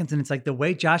 13 seconds, and it's like the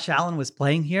way Josh Allen was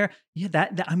playing here. Yeah,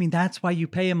 I mean, that's why you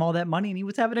pay him all that money, and he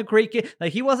was having a great game.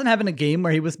 Like, he wasn't having a game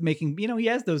where he was making, he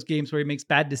has those games where he makes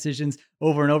bad decisions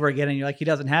over and over again, and you're like, he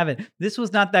doesn't have it. This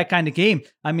was not that kind of game.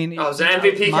 I mean, it was an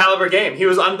MVP caliber game. He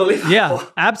was unbelievable. Yeah,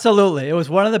 absolutely. It was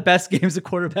one of the best games a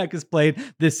quarterback has played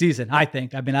this season, I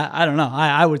think. I mean, I don't know.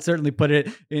 I would certainly put it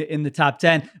in the top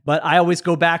 10, but I always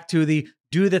go back to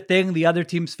do the thing the other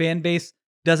team's fan base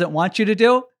doesn't want you to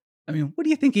do. I mean, what do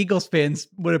you think Eagles fans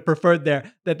would have preferred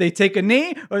there? That they take a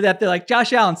knee, or that they're like,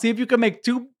 Josh Allen, see if you can make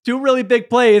two really big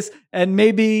plays and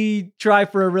maybe try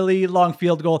for a really long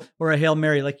field goal or a Hail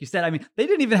Mary, like you said. I mean, they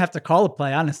didn't even have to call a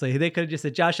play, honestly. They could have just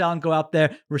said, Josh Allen, go out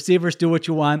there, receivers, do what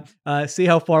you want, see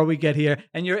how far we get here.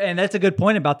 And that's a good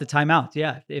point about the timeouts.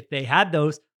 Yeah, if they had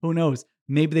those, who knows?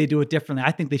 Maybe they do it differently.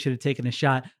 I think they should have taken a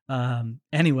shot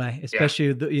anyway,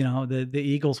 especially the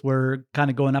Eagles were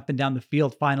kind of going up and down the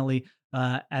field finally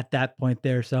at that point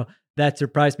there. So that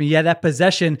surprised me. Yeah, that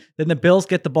possession, then the Bills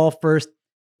get the ball first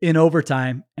in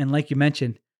overtime. And like you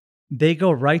mentioned, they go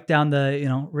right down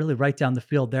really right down the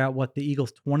field. They're at the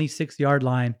Eagles 26-yard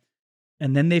line.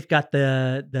 And then they've got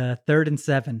the 3rd and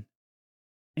 7.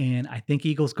 And I think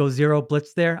Eagles go zero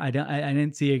blitz there. I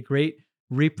didn't see a great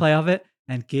replay of it.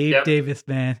 And Gabe Davis,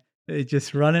 man,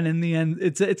 just running in the end.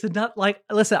 It's not like,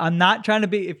 listen, I'm not trying to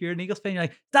be, if you're an Eagles fan, you're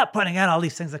like, stop pointing out all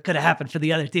these things that could have happened for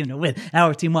the other team to win.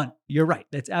 Our team won. You're right.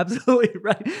 That's absolutely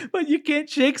right. But you can't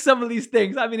shake some of these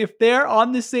things. I mean, if they're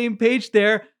on the same page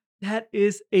there, that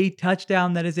is a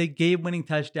touchdown. That is a game-winning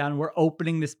touchdown. We're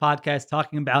opening this podcast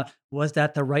talking about, was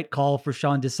that the right call for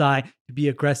Sean Desai to be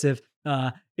aggressive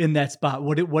in that spot?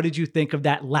 What did you think of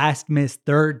that last miss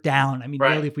 3rd down? I mean,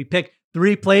 really, if we pick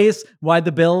 3 plays why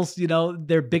the Bills,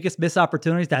 their biggest missed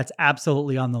opportunities, that's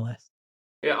absolutely on the list.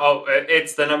 Yeah,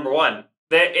 it's the number one.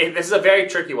 This is a very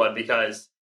tricky one because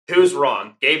who's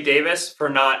wrong? Gabe Davis for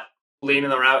not leaning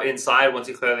the route inside once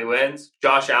he clearly wins.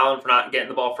 Josh Allen for not getting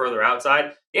the ball further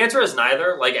outside. The answer is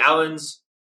neither. Like, Allen's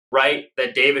right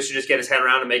that Davis should just get his head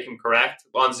around and make him correct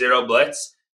on zero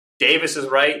blitz. Davis is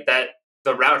right that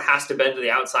the route has to bend to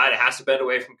the outside. It has to bend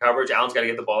away from coverage. Allen's got to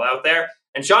get the ball out there.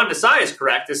 And Sean Desai is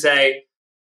correct to say,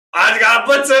 I got to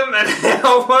blitz him, and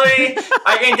hopefully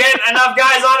I can get enough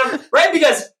guys on him. Right,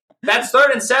 because that's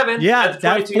 3rd and 7. Yeah,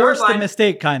 that forced the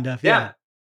mistake, kind of. Yeah.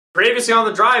 Previously on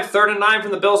the drive, 3rd and 9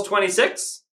 from the Bills'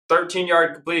 26.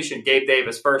 13-yard completion, Gabe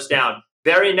Davis, first down.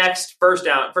 Very next first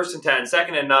down, 1st and 10,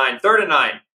 2nd and 9, 3rd and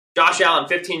 9. Josh Allen,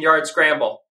 15-yard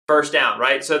scramble, first down,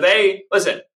 right? So he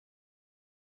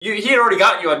had already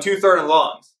got you on 2 3rd and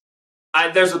longs.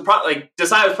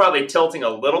 Desai was probably tilting a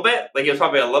little bit. Like, he was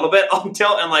probably a little bit on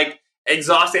tilt and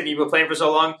exhausted. You've been playing for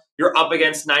so long. You're up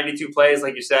against 92 plays,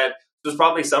 like you said. There's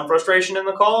probably some frustration in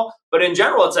the call. But in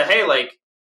general, it's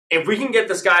if we can get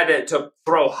this guy to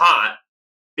throw hot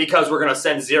because we're going to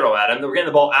send zero at him, then we're getting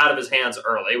the ball out of his hands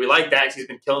early. We like that because he's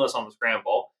been killing us on the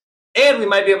scramble. And we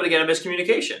might be able to get a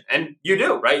miscommunication. And you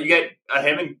do, right? You get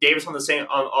him and Davis on the same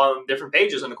on different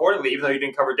pages, and accordingly, even though you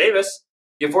didn't cover Davis,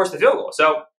 you forced the field goal.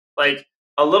 So,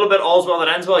 a little bit all's well that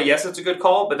ends well. Yes, it's a good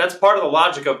call, but that's part of the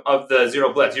logic of the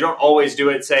zero blitz. You don't always do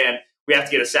it saying we have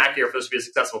to get a sack here for this to be a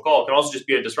successful call. It can also just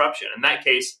be a disruption. In that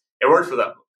case, it worked for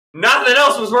them. Nothing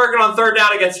else was working on 3rd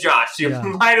down against Josh. You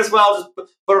might as well just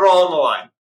put it all on the line.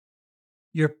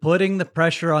 You're putting the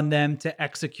pressure on them to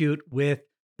execute with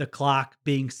the clock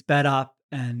being sped up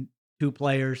and 2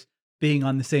 players being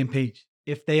on the same page.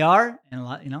 If they are, and a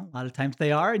lot of times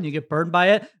they are, and you get burned by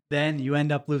it, then you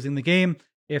end up losing the game.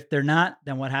 If they're not,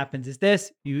 then what happens is this.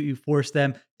 You force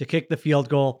them to kick the field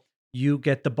goal. You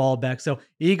get the ball back. So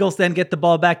Eagles then get the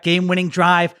ball back. Game-winning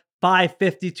drive.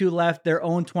 5:52 left. Their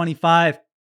own 25.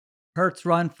 Hurts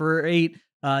run for 8.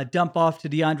 Dump off to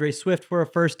DeAndre Swift for a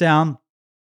first down.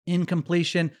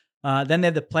 Incompletion. Then they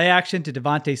have the play action to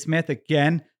Devontae Smith.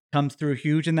 Again, comes through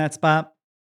huge in that spot.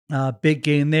 Big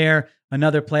gain there.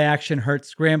 Another play action. Hurts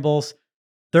scrambles.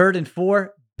 3rd and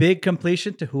 4. Big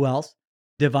completion to who else?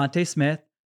 Devontae Smith.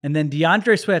 And then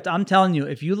DeAndre Swift, I'm telling you,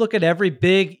 if you look at every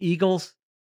big Eagles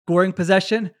scoring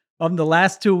possession of the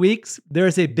last 2 weeks,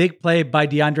 there's a big play by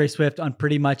DeAndre Swift on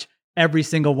pretty much every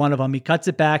single one of them. He cuts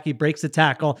it back. He breaks the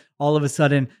tackle. All of a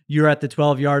sudden, you're at the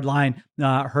 12-yard line.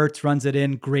 Hurts runs it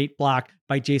in. Great block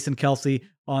by Jason Kelce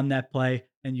on that play,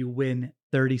 and you win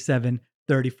 37-34.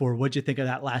 What'd you think of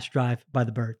that last drive by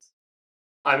the Birds?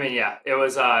 I mean, yeah, it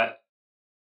was...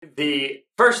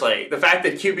 Firstly, the fact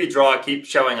that QB draw keeps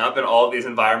showing up in all of these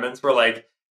environments where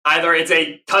either it's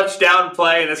a touchdown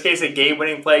play, in this case a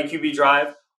game-winning play, QB draw,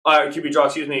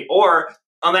 or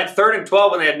on that 3rd and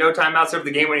 12 when they had no timeouts after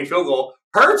the game-winning field goal,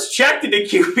 Hurts checked into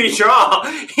QB draw.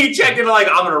 He checked into like,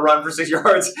 I'm going to run for 6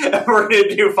 yards and we're going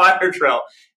to do fire drill.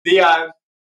 The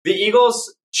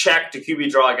Eagles check to QB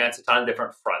draw against a ton of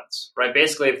different fronts, right?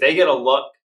 Basically, if they get a look,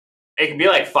 it can be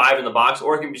like 5 in the box,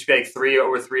 or it can just be like 3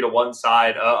 to one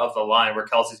side of the line where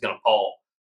Kelsey's going to pull.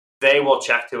 They will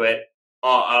check to it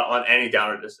on any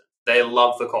down or distance. They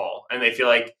love the call, and they feel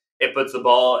like it puts the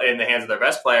ball in the hands of their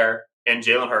best player in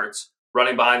Jalen Hurts,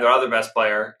 running behind their other best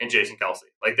player in Jason Kelsey.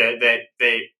 Like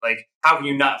they like, how can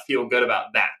you not feel good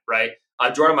about that, right?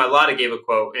 Jordan Mailata gave a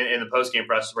quote in the postgame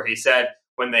press where he said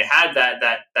when they had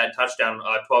that touchdown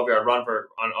 12-yard run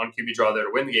on QB draw there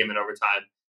to win the game in overtime,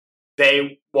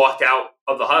 they walked out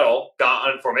of the huddle, got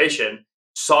on formation,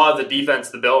 saw the defense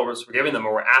the Bills were giving them,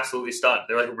 and were absolutely stunned.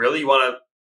 They're like, really? You want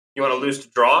to lose to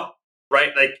draw,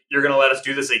 right? Like, you're going to let us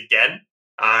do this again?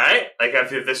 All right. Like,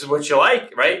 if this is what you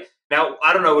like, right? Now,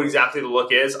 I don't know what exactly the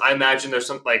look is. I imagine there's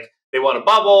some, like, they want a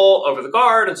bubble over the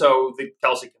guard, and so the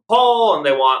Kelsey can pull, and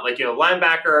they want, like,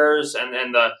 linebackers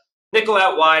and the nickel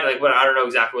out wide. Like, I don't know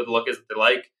exactly what the look is that they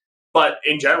like. But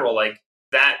in general, like,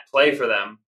 that play for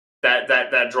them,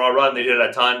 that draw run, they did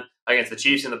a ton against the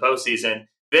Chiefs in the postseason.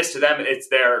 This, to them, it's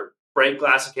their break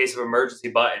glass in case of emergency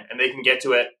button, and they can get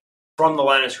to it from the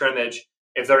line of scrimmage.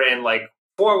 If they're in, like,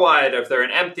 4 wide, or if they're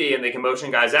in empty and they can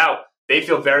motion guys out, they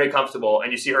feel very comfortable.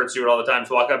 And you see Hurts do it all the time.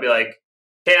 So walk up and be like,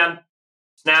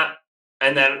 snap,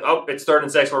 and then, it's 3rd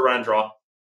and 6, we're running draw.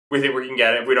 We think we can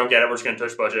get it. If we don't get it, we're just going to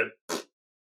tush push it.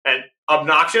 And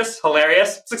obnoxious,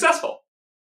 hilarious, successful.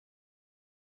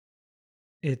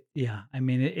 It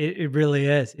really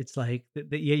is. It's like,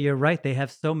 you're right. They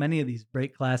have so many of these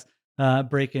breaking glass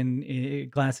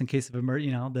in case of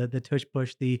the tush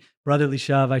push, the brotherly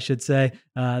shove, I should say,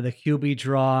 the QB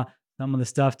draw, some of the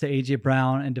stuff to AJ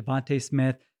Brown and Devontae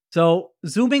Smith. So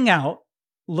zooming out,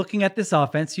 looking at this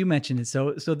offense, you mentioned it.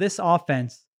 So this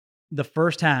offense, the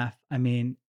first half,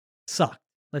 sucked.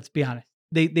 Let's be honest.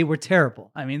 They were terrible.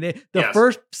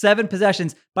 First 7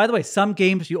 possessions, by the way, some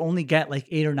games you only get like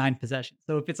 8 or 9 possessions.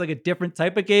 So if it's like a different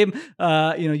type of game,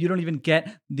 you don't even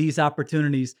get these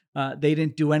opportunities. They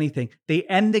didn't do anything. They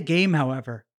end the game,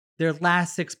 however, their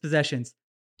last 6 possessions,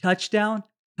 touchdown,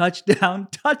 touchdown,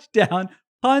 touchdown,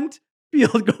 punt,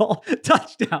 field goal,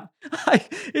 touchdown.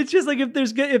 It's just like, if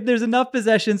there's enough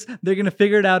possessions, they're going to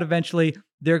figure it out eventually.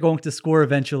 They're going to score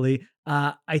eventually.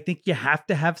 I think you have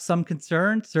to have some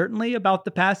concern, certainly, about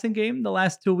the passing game. The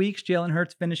last 2 weeks, Jalen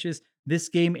Hurts finishes this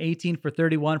game 18 for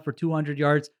 31 for 200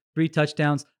 yards, 3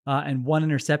 touchdowns, and 1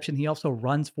 interception. He also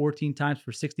runs 14 times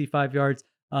for 65 yards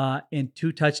and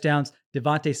 2 touchdowns.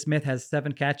 Devontae Smith has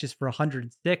 7 catches for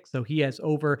 106, so he has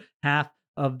over half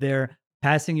of their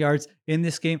passing yards in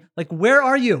this game. Like, where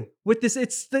are you with this?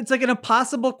 It's like an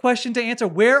impossible question to answer.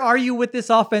 Where are you with this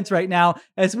offense right now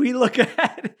as we look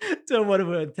ahead to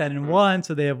 10-1?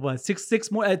 So they have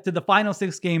six more to the final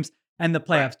 6 games and the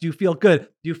playoffs. Do you feel good?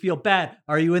 Do you feel bad?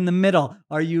 Are you in the middle?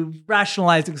 Are you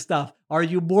rationalizing stuff? Are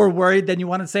you more worried than you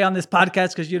want to say on this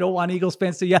podcast because you don't want Eagles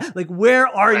fans to? Yeah, like, where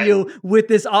are you with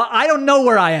this? I don't know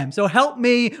where I am. So help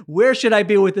me. Where should I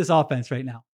be with this offense right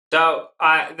now? So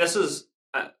this is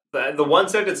the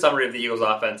one-sentence summary of the Eagles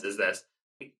offense is this.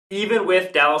 Even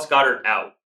with Dallas Goedert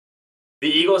out, the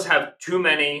Eagles have too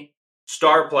many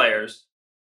star players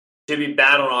to be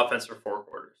bad on offense for 4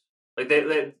 quarters. Like,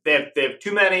 they have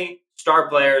too many star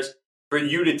players for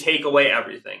you to take away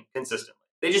everything consistently.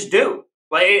 They just do.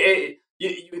 Like,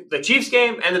 the Chiefs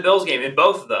game and the Bills game, in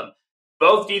both of them,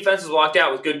 both defenses walked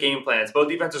out with good game plans. Both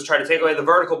defenses tried to take away the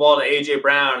vertical ball to A.J.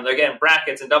 Brown, and they're getting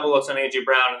brackets and double looks on A.J.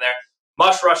 Brown, and they're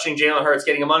mush rushing Jalen Hurts,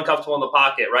 getting him uncomfortable in the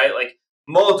pocket, right? Like,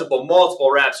 multiple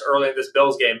reps early in this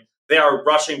Bills game. They are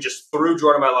rushing just through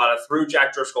Jordan Mailata, through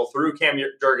Jack Driscoll, through Cam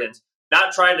Jurgens,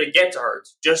 not trying to get to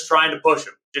Hurts, just trying to push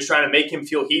him, just trying to make him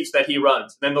feel heat so that he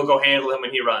runs. And then they'll go handle him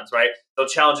when he runs, right? They'll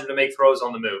challenge him to make throws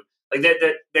on the move. Like,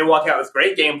 they walk out with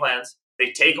great game plans.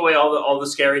 They take away all the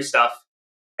scary stuff,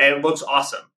 and it looks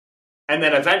awesome. And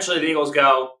then eventually the Eagles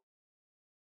go,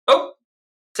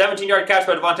 17-yard catch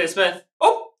by Devontae Smith.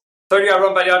 30-yard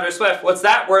run by DeAndre Swift. What's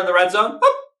that? We're in the red zone.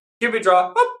 QB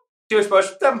draw. Tush push.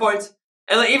 7 points.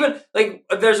 And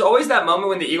there's always that moment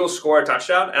when the Eagles score a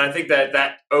touchdown, and I think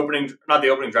that opening, not the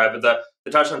opening drive, but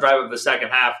the touchdown drive of the second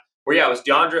half, where it was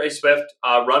DeAndre Swift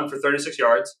run for 36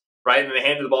 yards, right? And they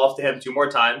handed the ball off to him 2 more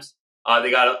times.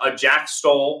 They got a Jack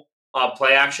Stoll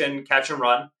play action catch and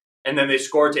run, and then they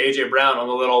scored to AJ Brown on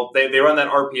the little. They run that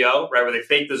RPO, right, where they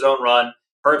fake the zone run.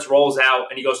 Hurts rolls out,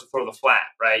 and he goes to throw the flat,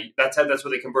 right? That's what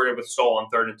they converted with Stoll on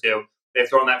 3rd and 2. They've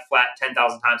thrown that flat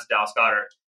 10,000 times to Dallas Goedert.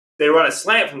 They run a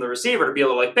slant from the receiver to be a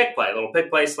little pick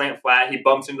play, slant flat. He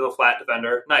bumps into the flat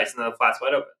defender. Nice, and then the flat's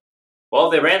wide open.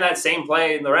 Well, they ran that same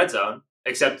play in the red zone,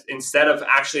 except instead of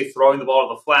actually throwing the ball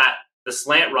to the flat, the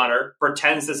slant runner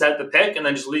pretends to set the pick and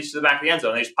then just leads to the back of the end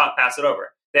zone. They just pass it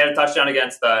over. They had a touchdown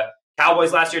against the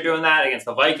Cowboys last year doing that. Against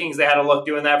the Vikings, they had a look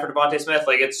doing that for Devontae Smith.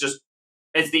 Like, it's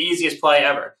the easiest play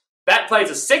ever. That play is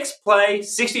a 6-play,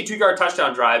 62-yard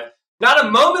touchdown drive. Not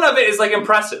a moment of it is, like,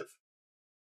 impressive.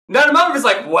 Not a moment of it is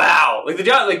like, wow. Like,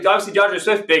 obviously, DeAndre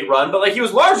Swift, big run, but, like, he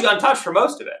was largely untouched for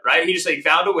most of it, right? He just, like,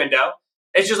 found a window.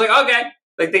 It's just like, okay.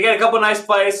 Like, they get a couple of nice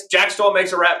plays. Jack Stoll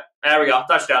makes a rep. There we go.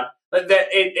 Touchdown. But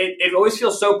it always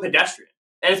feels so pedestrian.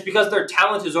 And it's because their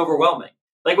talent is overwhelming.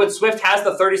 Like, when Swift has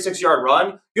the 36-yard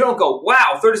run, you don't go,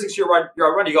 wow, 36-yard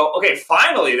run. You go, okay,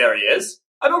 finally there he is.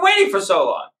 I've been waiting for so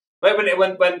long. Right?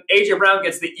 When A.J. Brown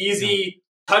gets the easy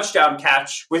touchdown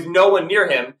catch with no one near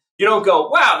him, you don't go,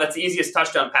 wow, that's the easiest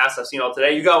touchdown pass I've seen all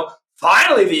today. You go,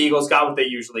 finally the Eagles got what they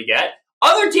usually get.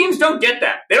 Other teams don't get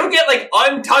that. They don't get, like,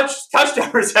 untouched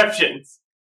touchdown receptions.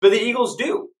 But the Eagles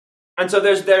do. And so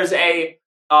there's a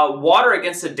water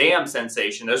against a dam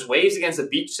sensation. There's waves against a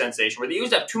beach sensation where the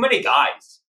Eagles have too many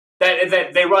guys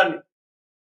that they run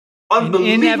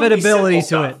unbelievably inevitability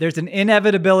simple to stuff. it. There's an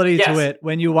inevitability Yes. to it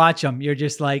when you watch them. You're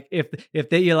just like,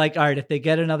 you're like, all right, if they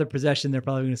get another possession, they're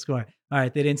probably going to score. All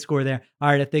right, they didn't score there. All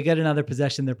right, if they get another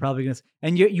possession, they're probably going to.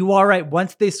 And you are right.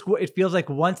 Once they score, it feels like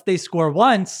once they score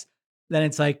once, then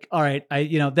it's like, all right,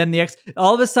 then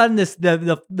all of a sudden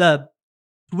the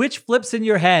switch flips in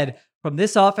your head from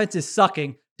this offense is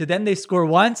sucking to then they score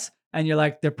once. And you're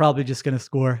like, they're probably just going to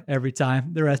score every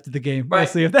time the rest of the game. Right. We'll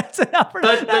see if that's enough.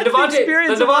 That's the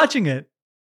experience of watching it.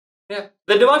 Yeah.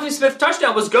 The Devontae Smith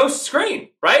touchdown was ghost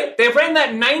screen, right? They've ran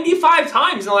that 95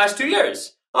 times in the last 2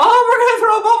 years. Oh, we're going to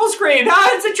throw a bubble screen.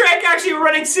 It's a trick. Actually, we're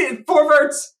running 4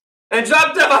 verts. And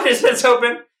drop Devontae Smith's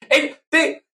open. And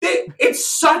it's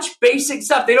such basic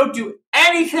stuff. They don't do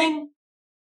anything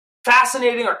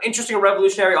fascinating or interesting or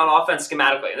revolutionary on offense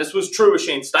schematically. And this was true with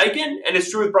Shane Steichen, and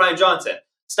it's true with Brian Johnson.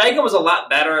 Steichen was a lot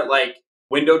better at, like,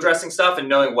 window dressing stuff and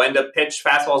knowing when to pitch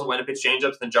fastballs and when to pitch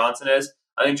changeups than Johnson is.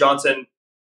 I think Johnson,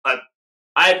 I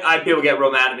had people get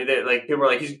real mad at me. People were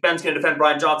like, Ben's going to defend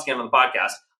Brian Johnson again on the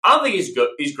podcast. I don't think he's good.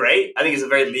 He's great. I think he's a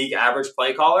very league average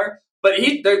play caller. But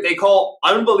they call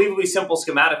unbelievably simple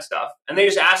schematic stuff, and they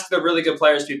just ask the really good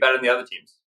players to be better than the other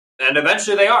teams. And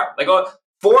eventually they are. Like,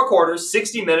 4 quarters,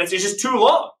 60 minutes is just too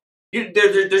long.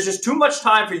 There's just too much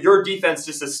time for your defense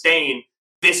to sustain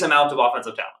this amount of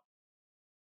offensive talent.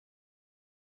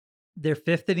 They're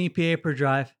 5th in EPA per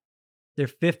drive. They're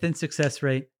 5th in success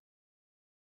rate.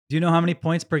 Do you know how many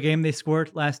points per game they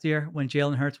scored last year when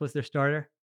Jalen Hurts was their starter?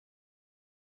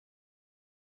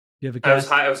 Do you have a guess?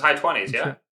 It was high 20s,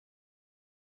 yeah.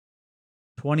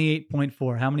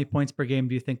 28.4. How many points per game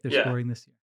do you think they're scoring this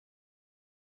year?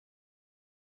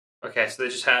 Okay, so they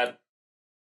just had...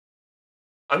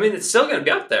 I mean, it's still going to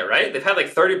be up there, right? They've had like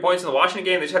 30 points in the Washington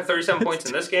game. They just had 37 points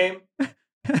in this game.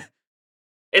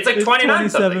 It's like 29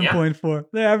 something, yeah? 27.4.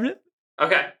 They're averaging...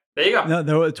 Okay, there you go. No,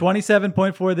 they were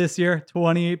 27.4 this year,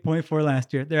 28.4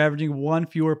 last year. They're averaging 1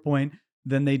 fewer point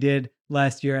than they did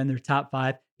last year, and they're top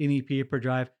 5 in EPA per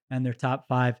drive, and they're top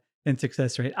 5 in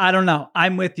success rate. I don't know.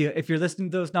 I'm with you. If you're listening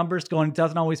to those numbers going, it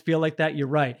doesn't always feel like that. You're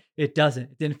right. It doesn't.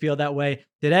 It didn't feel that way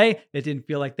today. It didn't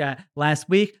feel like that last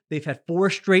week. They've had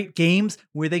 4 straight games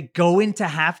where they go into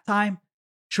halftime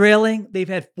trailing. They've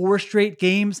had 4 straight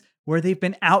games where they've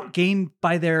been outgained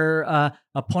by their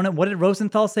opponent. What did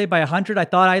Rosenthal say? By 100? I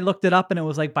thought I looked it up and it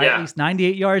was like by at least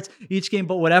 98 yards each game,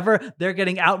 but whatever. They're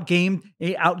getting outgained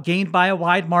by a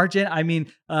wide margin. I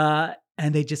mean, and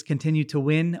they just continue to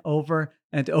win over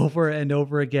and over and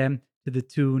over again to the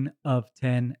tune of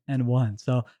 10-1.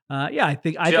 So, I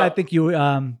think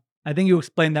you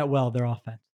explained that well. Their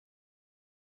offense.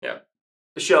 Yeah,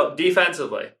 Michelle,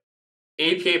 defensively,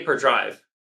 EPA per drive,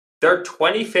 they're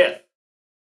 25th.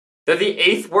 They're the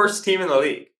 8th worst team in the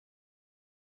league.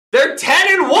 They're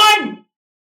 10-1.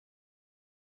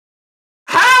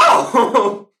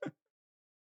 How?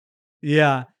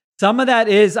 Yeah. Some of that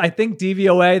is, I think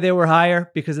DVOA, they were higher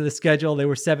because of the schedule. They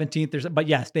were 17th. But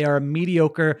yes, they are a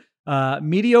mediocre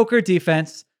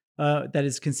defense that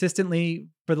is consistently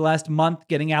for the last month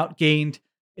getting outgained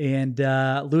and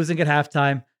losing at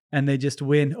halftime. And they just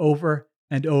win over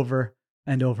and over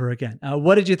and over again.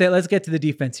 What did you think? Let's get to the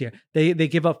defense here. They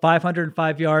give up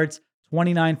 505 yards,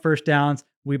 29 first downs.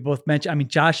 We both mentioned,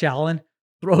 Josh Allen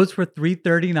throws for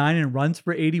 339 and runs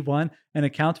for 81 and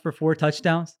accounts for 4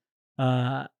 touchdowns.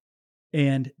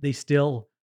 And they still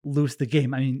lose the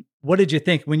game. What did you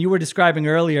think when you were describing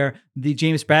earlier the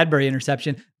James Bradbury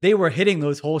interception? They were hitting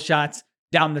those hole shots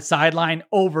down the sideline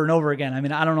over and over again. I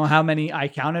mean, I don't know how many I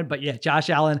counted, but yeah, Josh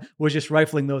Allen was just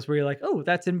rifling those where you're like, oh,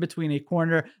 that's in between a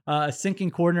corner, a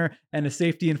sinking corner and a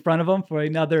safety in front of him for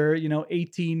another,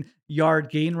 18-yard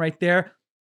gain right there.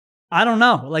 I don't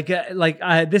know.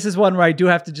 This is one where I do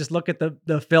have to just look at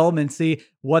the film and see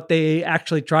what they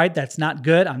actually tried. That's not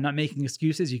good. I'm not making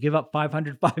excuses. You give up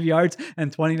 505 yards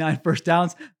and 29 first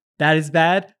downs. That is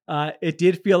bad. It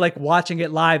did feel like watching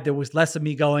it live, there was less of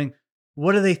me going,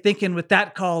 what are they thinking with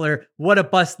that call? Or what a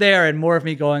bust there. And more of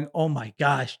me going, oh my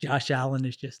gosh, Josh Allen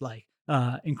is just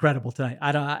incredible tonight.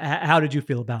 How did you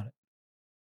feel about it?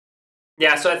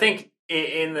 Yeah. So I think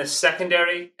in the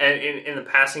secondary and in the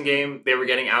passing game, they were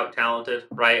getting out talented,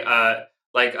 right?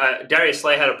 Darius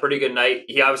Slay had a pretty good night.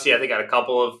 He obviously, I think, had a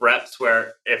couple of reps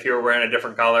where if you were wearing a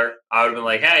different color, I would have been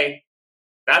like, hey,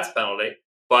 that's a penalty.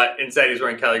 But instead, he's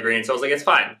wearing Kelly Green. So I was like, it's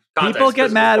fine. People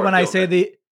get mad when I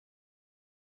say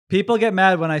People get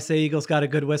mad when I say Eagles got a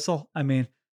good whistle. I mean,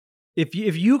 if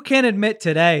you can admit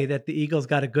today that the Eagles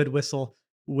got a good whistle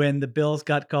when the Bills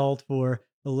got called for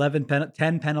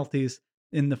 10 penalties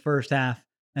in the first half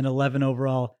and 11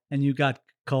 overall, and you got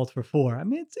called for 4. I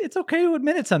mean, it's okay to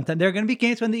admit it sometimes. There are going to be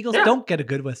games when the Eagles don't get a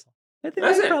good whistle. I think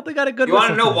they probably got a good whistle.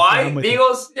 You want to know why the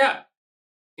Eagles? Yeah.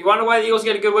 You want to know why the Eagles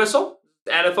get a good whistle?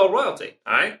 NFL royalty.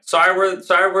 All right.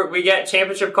 Sorry, we get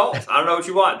championship calls. I don't know what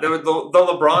you want. They're the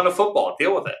LeBron of football.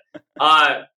 Deal with it.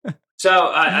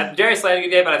 Darius Slay had a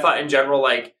good day, but I thought in general,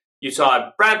 you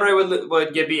saw Bradbury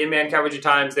would get beat in man coverage at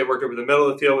times. They worked over the middle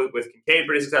of the field with Kincaid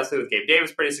pretty successfully, with Gabe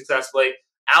Davis pretty successfully.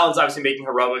 Allen's obviously making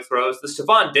heroic throws. The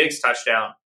Stephon Diggs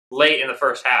touchdown late in the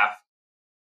first half.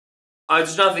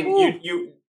 There's nothing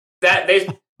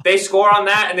they score on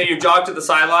that, and then you jog to the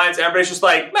sidelines. Everybody's just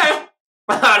like, meh.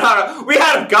 No. We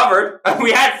had him covered.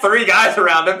 We had 3 guys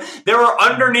around him. There were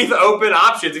underneath open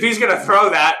options. If he's going to throw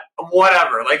that,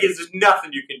 whatever. There's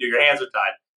nothing you can do. Your hands are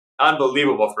tied.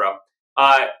 Unbelievable throw.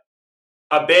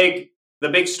 The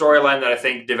big storyline that I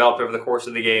think developed over the course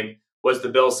of the game was the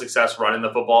Bills' success running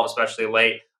the football, especially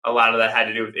late. A lot of that had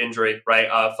to do with injury, right?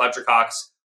 Fletcher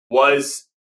Cox was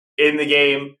in the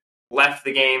game, left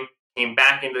the game, came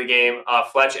back into the game.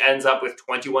 Fletch ends up with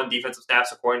 21 defensive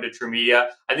snaps, according to True Media.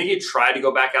 I think he tried to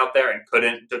go back out there and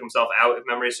couldn't, took himself out, if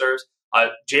memory serves.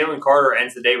 Jalen Carter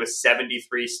ends the day with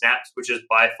 73 snaps, which is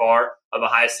by far the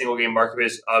highest single-game mark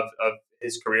of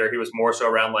his career. He was more so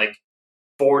around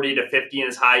 40 to 50 in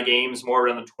his high games, more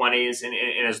around the 20s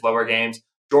in his lower games.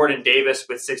 Jordan Davis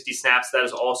with 60 snaps, that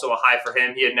is also a high for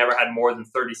him. He had never had more than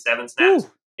 37 snaps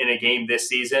in a game this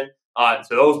season. So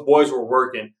those boys were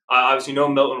working. Obviously, no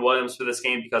Milton Williams for this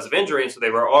game because of injury, and so they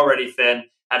were already thin.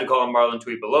 Had to call on Marlon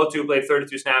Tuipulotu, played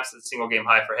 32 snaps, a single game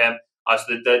high for him.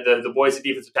 So the boys at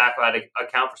defensive tackle had to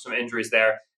account for some injuries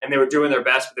there, and they were doing their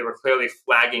best, but they were clearly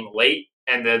flagging late,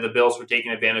 and the Bills were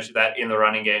taking advantage of that in the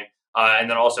running game. And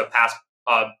then also pass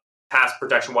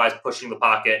protection-wise, pushing the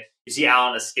pocket. You see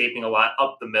Allen escaping a lot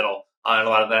up the middle, and a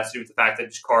lot of that has to do with the fact that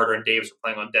just Carter and Davis were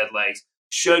playing on dead legs.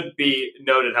 Should be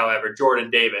noted, however,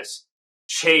 Jordan Davis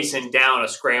chasing down a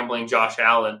scrambling Josh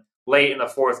Allen late in the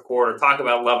fourth quarter. Talk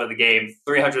about love of the game.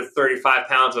 335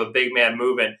 pounds of a big man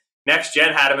moving. Next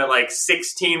Gen had him at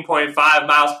 16.5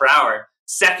 miles per hour.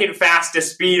 Second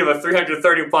fastest speed of a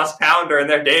 330-plus pounder in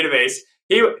their database.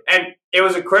 And it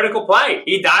was a critical play.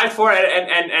 He dived for it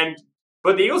and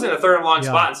put the Eagles in a third and long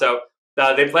spot. And so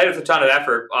they played with a ton of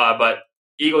effort, but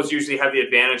Eagles usually have the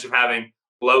advantage of having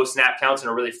low snap counts and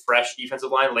a really fresh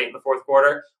defensive line late in the fourth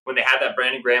quarter. When they had that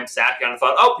Brandon Graham sack, you kind of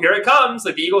thought, oh, here it comes.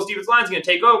 The Eagles defensive line is going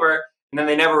to take over. And then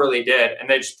they never really did. And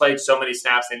they just played so many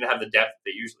snaps, they didn't have the depth that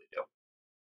they usually do.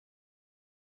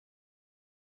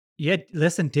 Yeah,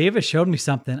 listen, Davis showed me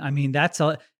something. I mean,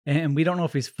 and we don't know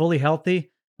if he's fully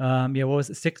healthy. What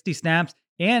was it, 60 snaps?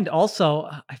 And also,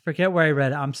 I forget where I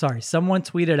read it. I'm sorry. Someone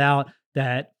tweeted out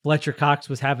that Fletcher Cox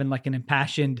was having an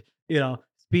impassioned,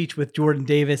 speech with Jordan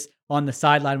Davis on the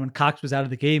sideline when Cox was out of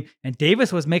the game. And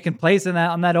Davis was making plays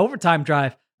on that overtime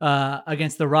drive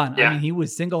against the run. Yeah. I mean, he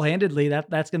was single-handedly,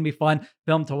 that's going to be fun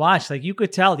film to watch. You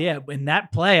could tell, in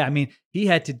that play, I mean, he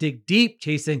had to dig deep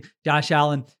chasing Josh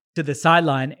Allen to the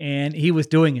sideline, and he was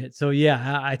doing it. So,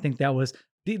 I think that was,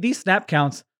 these snap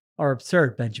counts are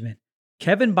absurd, Benjamin.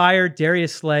 Kevin Byard,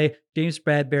 Darius Slay, James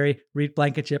Bradbury, Reed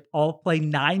Blankenship all play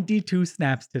 92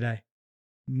 snaps today.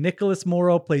 Nicholas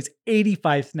Morrow plays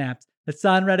 85 snaps.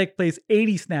 Hassan Reddick plays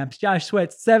 80 snaps. Josh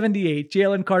Sweat, 78.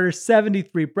 Jalen Carter,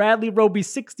 73. Bradley Roby,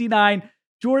 69.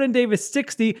 Jordan Davis,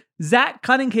 60. Zach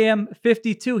Cunningham,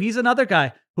 52. He's another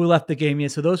guy who left the game.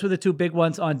 So those were the two big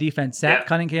ones on defense. Zach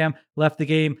Cunningham left the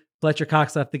game. Fletcher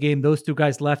Cox left the game. Those two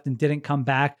guys left and didn't come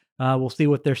back. We'll see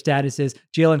what their status is.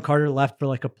 Jalen Carter left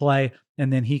for a play,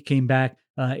 and then he came back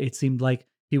it seemed like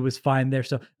he was fine there.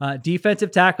 So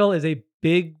defensive tackle is a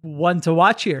big one to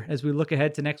watch here as we look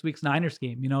ahead to next week's Niners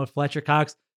game. If Fletcher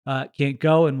Cox can't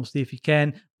go, and we'll see if he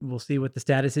can, we'll see what the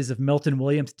status is of Milton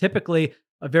Williams, typically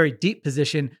a very deep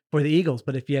position for the Eagles.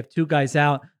 But if you have two guys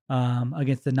out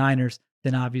against the Niners,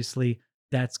 then obviously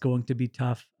that's going to be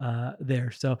tough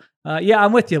there. So yeah,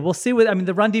 I'm with you. We'll see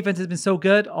the run defense has been so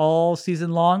good all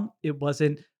season long. It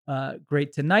wasn't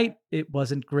great tonight. It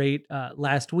wasn't great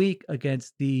last week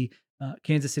against the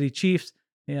Kansas City Chiefs.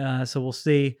 So we'll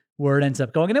see where it ends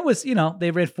up going. And it was,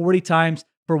 they ran 40 times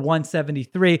for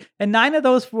 173, and 9 of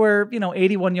those were,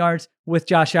 81 yards with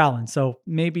Josh Allen. So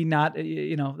maybe not,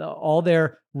 all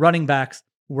their running backs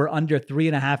were under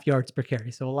 3.5 yards per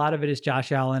carry. So a lot of it is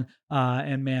Josh Allen.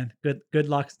 And man, good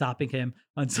luck stopping him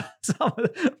on some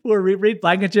where Reed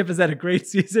Blankenship has had a great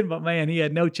season, but man, he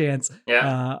had no chance.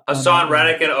 Yeah. Hassan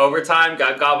Reddick in overtime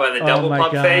got by the double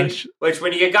pump fake, which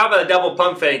when you get got by the double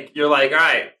pump fake, you're like, all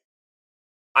right,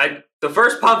 the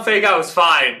first pump fake I was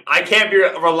fine. I can't be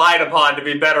relied upon to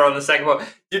be better on the second pump.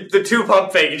 The 2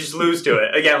 pump fake, you just lose to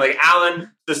it. Again, like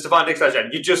Allen, the Stephon Diggs touchdown,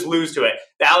 you just lose to it.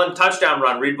 The Allen touchdown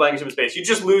run, Reed Blankenship space, you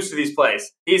just lose to these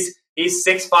plays. He's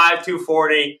 6'5",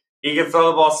 240. He can throw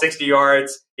the ball 60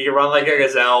 yards. He can run like a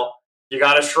gazelle. You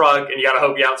got to shrug, and you got to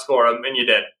hope you outscore him, and you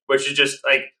did. Which is just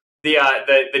like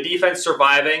the defense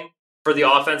surviving for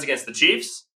the offense against the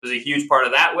Chiefs was a huge part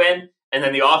of that win. And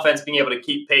then the offense being able to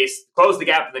keep pace, close the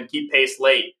gap, and then keep pace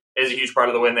late is a huge part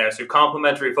of the win there. So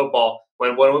complementary football,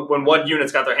 when one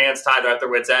unit's got their hands tied, they're at their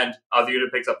wits' end, the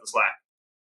unit picks up the slack.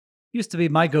 Used to be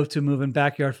my go-to move in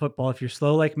backyard football. If you're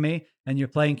slow like me and you're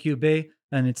playing QB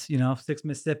and it's 6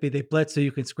 Mississippi, they blitz so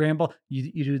you can scramble.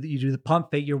 You do the pump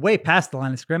fake. You're way past the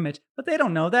line of scrimmage, but they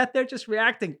don't know that. They're just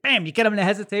reacting. Bam! You get them to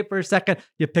hesitate for a second.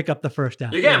 You pick up the first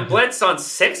down. You're getting blitzed on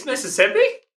 6 Mississippi?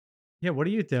 Yeah, what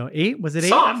do you do? 8? Was it 8?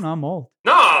 Soft. I don't know. I'm old.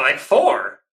 No, like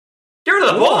 4. Get rid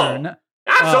of the ball. No.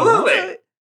 Absolutely.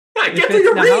 Yeah, get through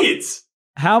your reads.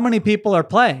 How many people are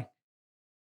playing?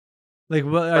 Like,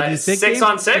 what are these 6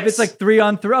 on 6? If it's like 3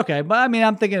 on 3, okay. But I mean,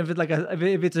 I'm thinking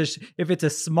if it's a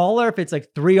smaller, if it's like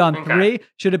 3 on 3,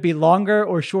 should it be longer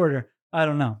or shorter? I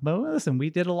don't know. But listen, we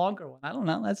did a longer one. I don't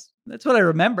know. That's what I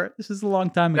remember. This is a long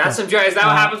time ago. Is that what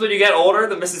happens when you get older?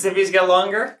 The Mississippis get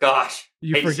longer? Gosh.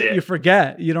 You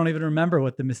forget. You don't even remember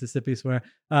what the Mississippis were.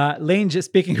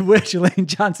 Speaking of which, Lane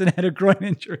Johnson had a groin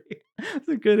injury. It's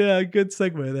a good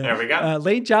segue there. There we go.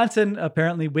 Lane Johnson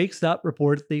apparently wakes up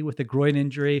reportedly with a groin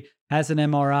injury, has an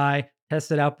MRI,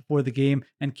 tested out before the game,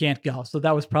 and can't go. So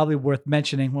that was probably worth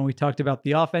mentioning when we talked about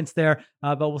the offense there.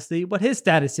 But we'll see what his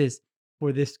status is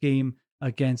for this game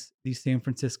against the San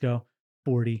Francisco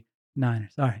 49ers.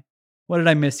 All right. What did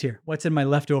I miss here? What's in my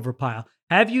leftover pile?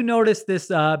 Have you noticed this?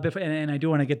 And I do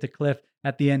want to get to Cliff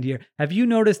at the end here. Have you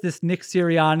noticed this? Nick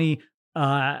Sirianni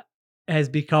has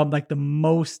become like the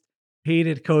most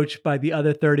hated coach by the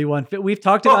other 31. We've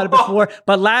talked about it before,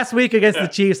 but last week against the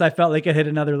Chiefs, I felt like it hit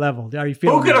another level. Are you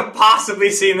feeling? Who could have possibly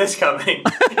seen this coming?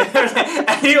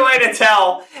 Any way to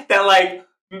tell that,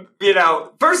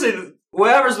 firstly,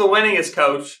 whoever's the winningest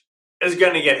coach is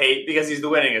going to get hate because he's the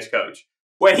winningest coach.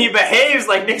 When he behaves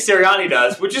like Nick Sirianni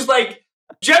does, which is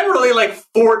generally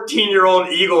 14-year-old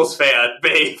Eagles fan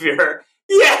behavior,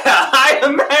 yeah, I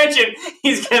imagine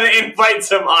he's going to invite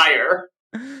some ire.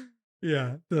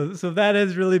 Yeah, so that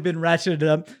has really been ratcheted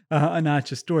up a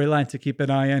notch, a storyline to keep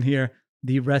an eye on here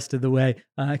the rest of the way.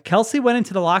 Kelsey went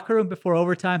into the locker room before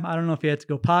overtime. I don't know if he had to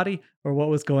go potty or what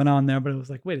was going on there, but it was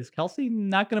like, wait, is Kelsey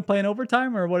not going to play in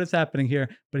overtime or what is happening here?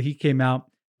 But he came out.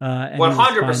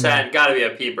 100% got to be a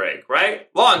pee break, right?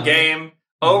 Long game.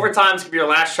 Overtime's going to be your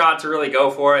last shot to really go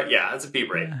for it. Yeah, it's a pee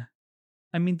break. Yeah.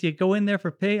 I mean, do you go in there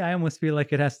for pay? I almost feel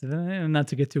like it has to, not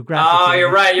to get too graphic. Oh,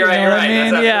 you're right. I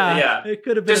mean? Yeah. It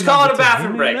could have been. Just call it a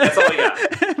bathroom break. That's all you got.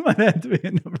 It might have to be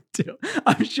a number 2.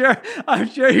 I'm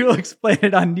sure he will explain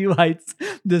it on New Heights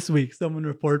this week. Someone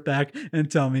report back and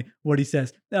tell me what he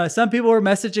says. Some people were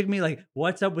messaging me like,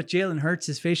 what's up with Jalen Hurts,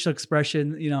 his facial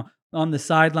expression, on the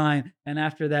sideline. And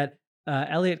after that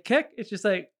Elliott kick, it's just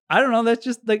like, I don't know. That's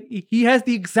just like he has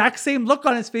the exact same look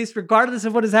on his face, regardless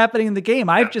of what is happening in the game.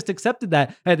 I've just accepted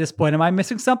that at this point. Am I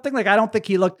missing something? I don't think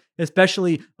he looked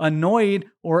especially annoyed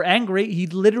or angry. He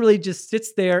literally just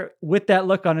sits there with that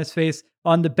look on his face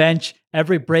on the bench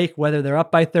every break, whether they're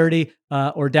up by 30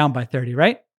 or down by 30,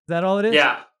 right? Is that all it is?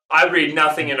 Yeah. I read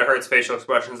nothing into Hurts' facial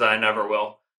expressions that I never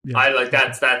will. Yeah.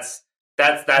 That's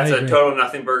a total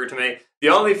nothing burger to me. The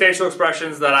only facial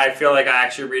expressions that I feel like I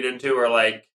actually read into are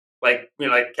like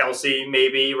Kelsey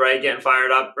maybe, right, getting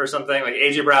fired up or something. Like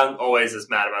AJ Brown always is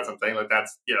mad about something. Like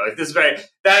that's like this is very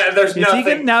that there's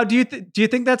nothing. Now, do you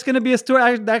think that's going to be a story?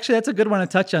 Actually, that's a good one to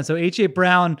touch on. So AJ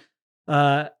Brown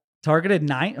targeted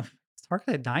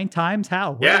 9 times.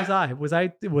 How? Where was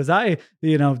I? Was I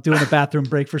doing a bathroom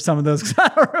break for some of those? Because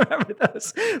I don't remember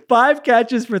those. 5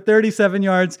 catches for 37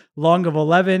 yards, long of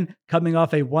 11, coming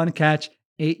off a 1 catch,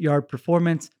 8-yard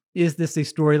performance. Is this a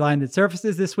storyline that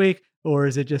surfaces this week, or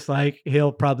is it just like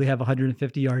he'll probably have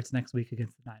 150 yards next week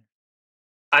against the Niners?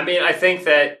 I mean, I think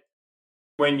that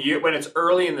when it's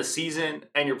early in the season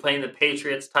and you're playing the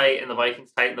Patriots tight and the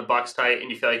Vikings tight and the Bucks tight, and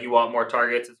you feel like you want more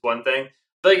targets, it's one thing. I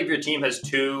feel like if your team has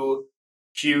 2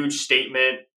 huge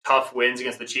statement, tough wins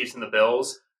against the Chiefs and the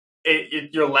Bills,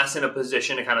 you're less in a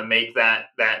position to kind of make that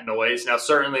noise. Now,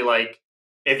 certainly, like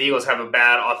if the Eagles have a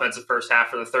bad offensive first half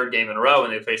for the 3rd game in a row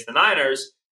and they face the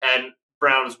Niners, and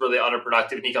Brown is really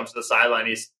underproductive, and he comes to the sideline,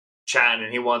 he's chatting,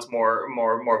 and he wants more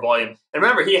volume. And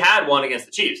remember, he had one against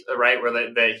the Chiefs, right, where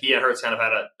he and Hurts kind of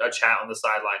had a chat on the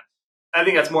sideline. I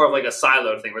think that's more of like a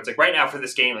siloed thing, where it's like right now for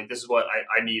this game, like this is what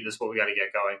I need, this is what we got to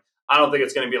get going. I don't think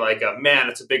it's going to be like, man,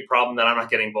 it's a big problem that I'm not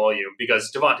getting volume,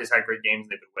 because Devontae's had great games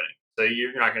and they've been winning. So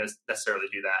you're not going to necessarily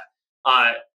do that.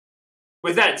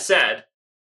 With that said,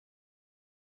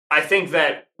 I think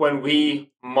that when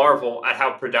we marvel at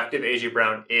how productive AJ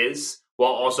Brown is,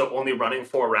 while also only running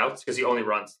 4 routes, because he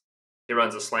runs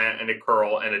a slant and a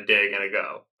curl and a dig and a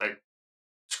go, like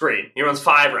screen. He runs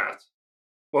 5 routes.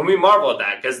 When we marvel at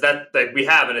that, because that we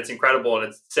have, and it's incredible and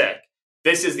it's sick.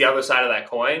 This is the other side of that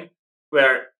coin,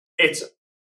 where it's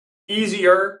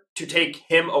easier to take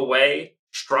him away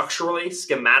structurally,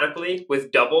 schematically,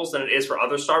 with doubles than it is for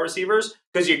other star receivers,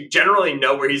 because you generally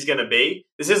know where he's going to be.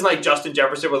 This isn't like Justin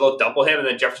Jefferson, where they'll double him and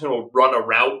then Jefferson will run a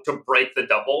route to break the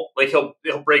double. Like he'll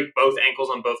break both ankles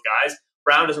on both guys.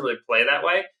 Brown doesn't really play that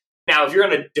way. Now, if you're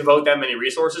going to devote that many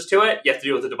resources to it, you have to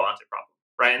deal with the Devontae problem,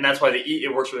 right? And that's why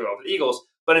it works really well for the Eagles.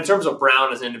 But in terms of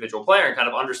Brown as an individual player and kind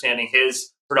of understanding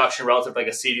his production relative to like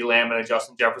a CeeDee Lamb and a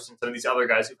Justin Jefferson, some of these other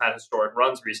guys who've had historic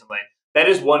runs recently, that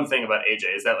is one thing about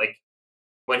AJ, is that like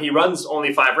when he runs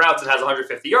only 5 routes and has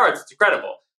 150 yards, it's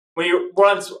incredible. When he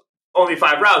runs only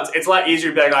 5 routes, it's a lot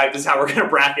easier to be like, all right, this is how we're going to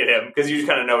bracket him, because you just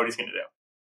kind of know what he's going to do.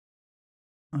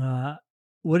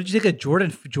 What did you think of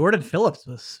Jordan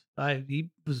Phillips? He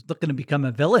was looking to become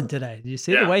a villain today. Did you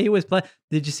see the way he was playing?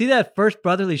 Did you see that first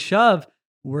brotherly shove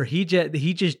where he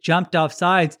just jumped off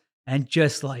sides and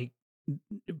just like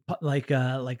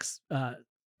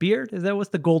speared? Is that what's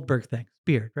the Goldberg thing?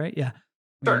 Speared, right? Yeah.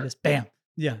 Sure. Just bam.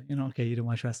 Yeah. Okay. You didn't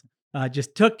watch wrestling.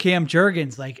 Just took Cam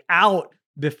Jurgens like out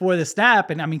before the snap.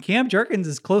 And I mean, Cam Jurgens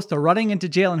is close to running into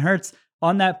Jalen Hurts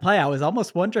on that play. I was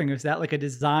almost wondering, is that like a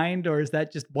designed, or is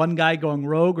that just one guy going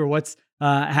rogue, or what's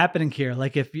happening here?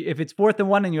 Like if it's 4th and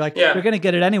 1 and you're like, you're going to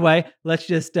get it anyway, let's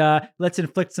just, let's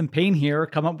inflict some pain here or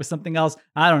come up with something else.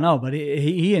 I don't know, but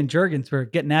he and Jurgens were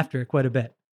getting after it quite a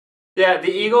bit. Yeah.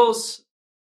 The Eagles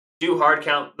do hard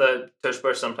count the tush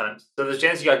push sometimes. So there's a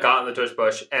chance he got caught in the tush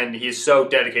push, and he's so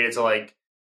dedicated to like,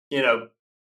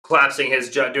 collapsing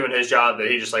doing his job that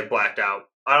he just like blacked out.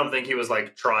 I don't think he was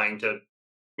like trying to,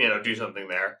 do something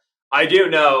there. I do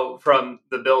know from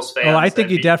the Bills fans. Oh, I think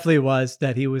he definitely was,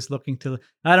 that he was looking to,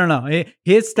 I don't know.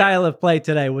 His style of play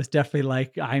today was definitely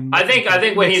like, I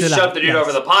think when he shoved the dude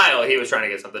over the pile, he was trying to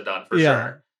get something done for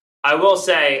sure. I will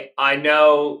say, I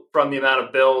know from the amount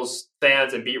of Bills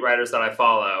fans and beat writers that I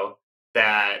follow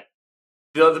that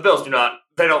the Bills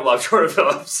they don't love Jordan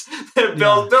Phillips.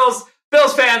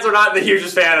 Bills fans are not the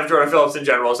hugest fan of Jordan Phillips in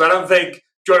general. So I don't think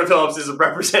Jordan Phillips is a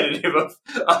representative of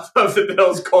the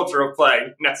Bills' culture of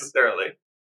play necessarily.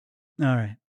 All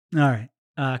right.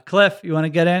 Cliff, you want to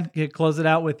get in? Close it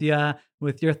out with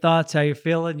your thoughts. How you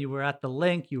feeling? You were at the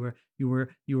link. You were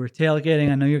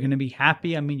tailgating. I know you're going to be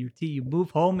happy. I mean, you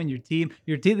move home, and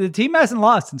the team hasn't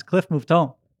lost since Cliff moved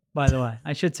home. By the way,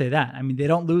 I should say that. I mean, they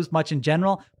don't lose much in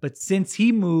general, but since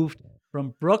he moved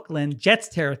from Brooklyn, Jets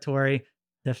territory,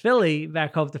 to Philly,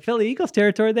 back home to Philly, Eagles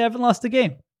territory, they haven't lost a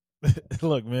game.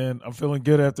 Look, man, I'm feeling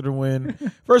good after the win.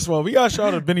 First of all, we got a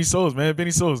shout out to Benny Souls, man.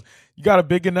 Benny Souls, you got a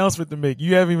big announcement to make.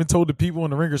 You haven't even told the people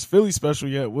in the Ringers Philly special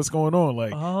yet what's going on.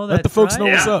 Like, let the folks know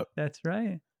what's up. That's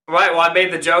right. Right. Well, I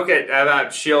made the joke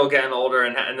about Shield getting older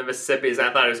and the Mississippi's.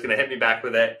 I thought he was going to hit me back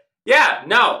with it. Yeah,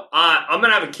 no, I'm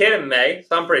going to have a kid in May,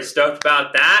 so I'm pretty stoked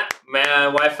about that. My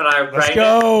wife and I are pregnant. Let's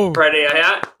go.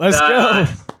 Let's go.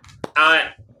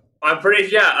 I'm pretty,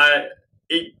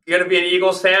 going to be an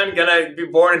Eagles fan, going to be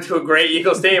born into a great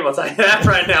Eagles team. I'll tell you that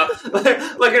right now.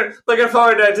 looking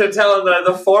forward to telling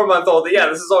the 4-month-old that,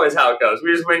 this is always how it goes.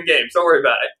 We just win games. Don't worry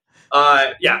about it.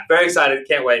 Yeah, very excited.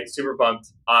 Can't wait. Super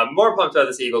pumped. More pumped about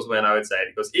this Eagles win, I would say.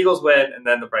 It goes Eagles win and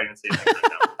then the pregnancy.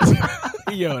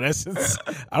 Yo,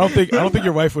 I don't think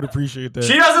your wife would appreciate that.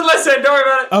 She doesn't listen. Don't worry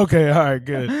about it. Okay, all right,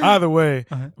 good. Either way,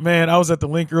 man, I was at the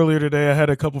link earlier today. I had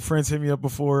a couple friends hit me up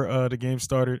before the game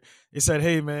started. They said,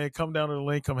 "Hey, man, come down to the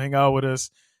link, come hang out with us.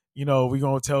 We gonna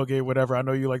tailgate, whatever. I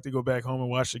know you like to go back home and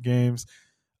watch the games."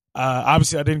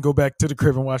 Obviously, I didn't go back to the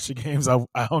crib and watch the games. I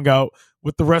hung out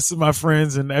with the rest of my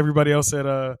friends and everybody else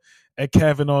at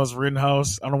Kavanaugh's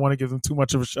Rittenhouse. I don't want to give them too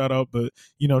much of a shout out, but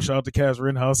shout out to Cavs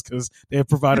Rittenhouse because they have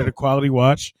provided a quality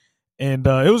watch, and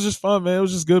it was just fun, man. It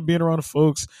was just good being around the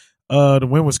folks. The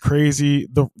wind was crazy.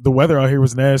 The weather out here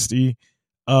was nasty.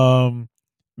 Man,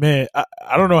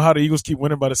 I don't know how the Eagles keep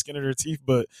winning by the skin of their teeth,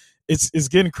 but it's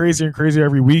getting crazier and crazier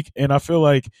every week, and I feel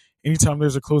like anytime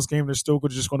there's a close game, they're still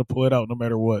just going to pull it out no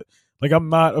matter what. Like, I'm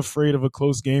not afraid of a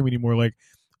close game anymore. Like,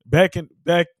 back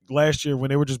last year when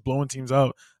they were just blowing teams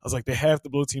out, I was like, they have to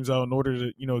blow teams out in order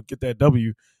to get that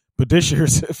W. But this year,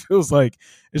 it feels like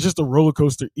it's just a roller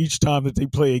coaster each time that they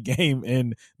play a game,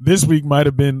 and this week might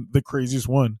have been the craziest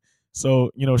one.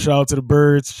 So, shout out to the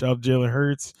Birds, shout out to Jalen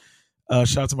Hurts,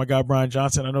 shout out to my guy Brian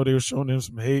Johnson. I know they were showing him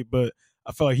some hate, but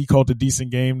I felt like he called a decent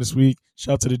game this week.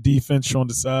 Shout out to the defense, Sean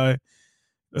Desai.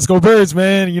 Let's go Birds,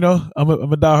 man. I'm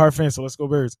a diehard fan, so let's go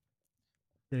Birds.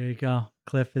 There you go.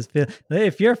 Cliff is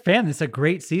if you're a fan, it's a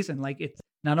great season. Like, it's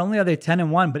not only are they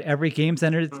 10-1, but every game's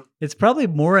entered. It's probably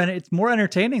more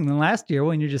entertaining than last year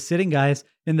when you're just sitting guys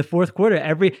in the fourth quarter.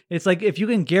 It's like if you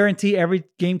can guarantee every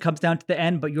game comes down to the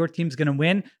end, but your team's going to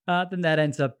win, then that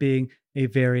ends up being a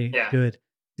very good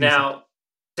season. Now,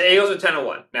 the Eagles are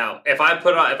 10-1. Now, if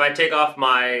I take off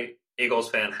my Eagles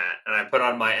fan hat and I put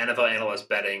on my NFL analyst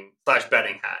betting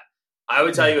hat, I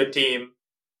would tell you a team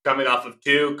coming off of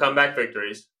 2 comeback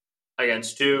victories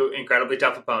against 2 incredibly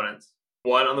tough opponents,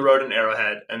 one on the road in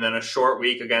Arrowhead, and then a short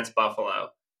week against Buffalo,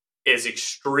 is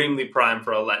extremely prime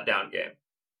for a letdown game.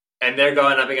 And they're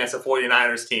going up against a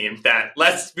 49ers team that,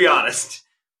 let's be honest,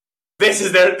 this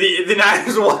is the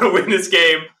Niners want to win this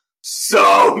game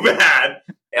so bad.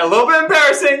 A little bit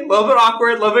embarrassing, a little bit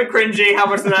awkward, a little bit cringy how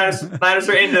much the Niners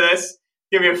are into this.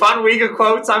 Give me a fun week of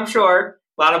quotes, I'm sure.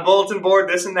 A lot of bulletin board,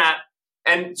 this and that.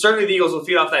 And certainly the Eagles will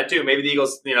feed off that too. Maybe the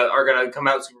Eagles, are going to come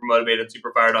out super motivated,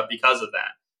 super fired up because of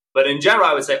that. But in general,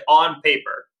 I would say on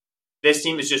paper, this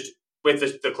team is just, with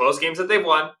the close games that they've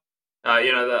won,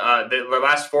 the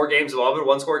last 4 games have all been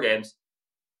one-score games.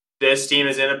 This team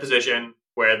is in a position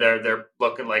where they're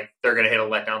looking like they're going to hit a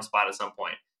letdown spot at some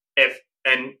point.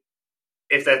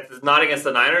 If that's not against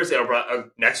the Niners, it'll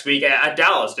next week at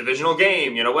Dallas, divisional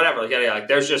game, whatever. Like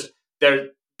there's just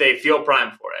they feel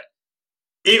prime for it.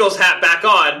 Eagles hat back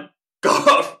on.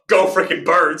 Go freaking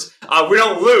Birds. We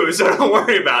don't lose, so don't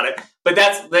worry about it. But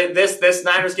that's this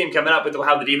Niners game coming up with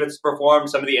how the defense performed,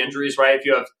 some of the injuries, right? If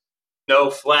you have no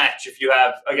Fletch, if you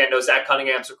have, again, no Zach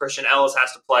Cunningham, so Christian Ellis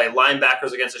has to play.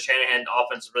 Linebackers against the Shanahan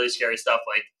offense, really scary stuff.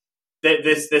 Like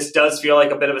this does feel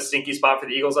like a bit of a stinky spot for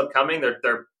the Eagles upcoming. They're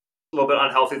a little bit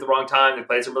unhealthy at the wrong time. They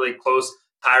played some really close,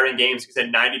 tiring games because they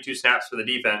had 92 snaps for the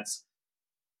defense.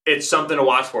 It's something to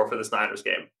watch for this Niners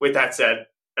game. With that said,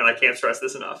 and I can't stress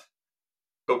this enough,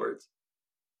 go Birds.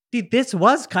 See, this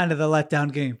was kind of the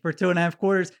letdown game for 2.5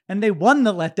 quarters, and they won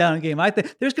the letdown game. I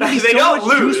think there's going to be so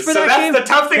much juice for that game. That's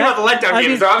the tough thing about the letdown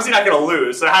game is they're obviously not going to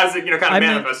lose. So how does it kind of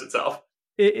manifest itself?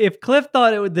 If Cliff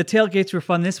thought the tailgates were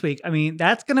fun this week,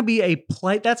 that's going to be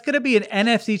that's going to be an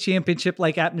NFC Championship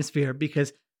like atmosphere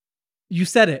because you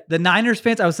said it. The Niners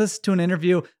fans, I was listening to an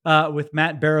interview with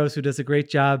Matt Barrows, who does a great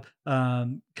job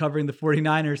covering the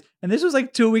 49ers. And this was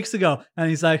like 2 weeks ago. And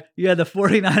he's like, yeah, the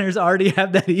 49ers already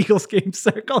have that Eagles game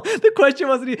circled. The question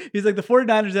wasn't, he's like, the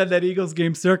 49ers have that Eagles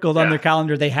game circled on their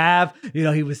calendar. They have,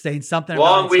 he was saying something.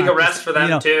 Long week of rest for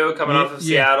them too, coming off of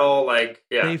Seattle.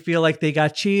 They feel like they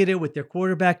got cheated with their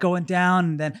quarterback going down.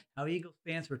 And then how Eagles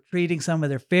fans were treating some of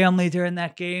their family during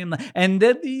that game. And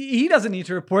then he doesn't need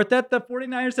to report that. The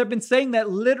 49ers have been saying that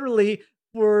literally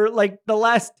for like the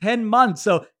last 10 months.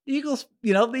 So Eagles,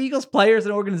 the Eagles players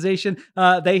and organization,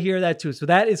 they hear that too. So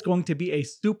that is going to be a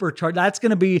supercharge. That's going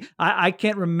to be, I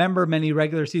can't remember many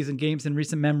regular season games in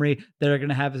recent memory that are going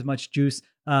to have as much juice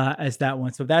as that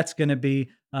one. So that's going to be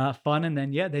fun. And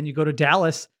then you go to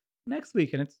Dallas next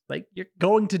week and it's like, you're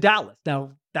going to Dallas.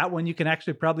 Now that one you can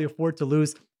actually probably afford to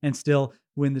lose and still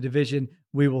win the division.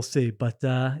 We will see. But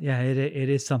it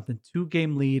is something.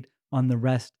 2-game lead on the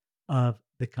rest of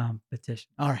the competition.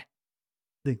 All right.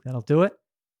 I think that'll do it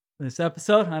this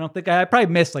episode. I don't think I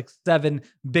probably missed like 7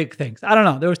 big things. I don't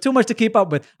know. There was too much to keep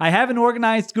up with. I have an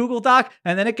organized Google Doc,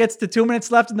 and then it gets to 2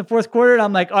 minutes left in the fourth quarter, and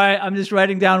I'm like, all right, I'm just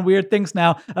writing down weird things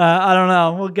now. I don't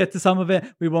know. We'll get to some of it.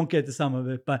 We won't get to some of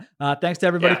it. But thanks to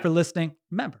everybody for listening.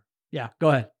 Remember, go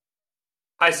ahead.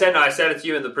 I said it to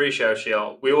you in the pre-show,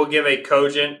 Shield. We will give a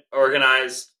cogent,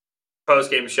 organized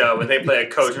post-game show when they play a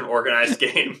cogent, organized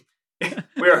game.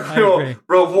 We will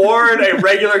reward a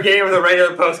regular game with a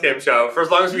regular post-game show. For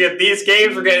as long as we get these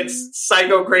games, we're getting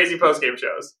psycho crazy post-game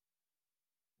shows.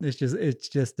 It's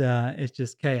just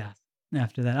chaos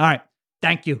after that. All right.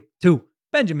 Thank you to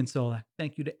Benjamin Solak.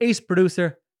 Thank you to Ace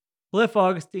Producer, Cliff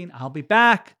Augustine. I'll be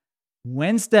back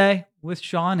Wednesday with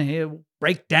Sean. He'll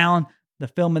break down the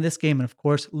film of this game and, of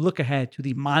course, look ahead to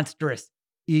the monstrous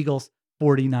Eagles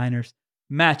 49ers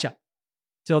matchup.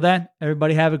 Till then,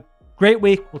 everybody have a great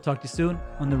week. We'll talk to you soon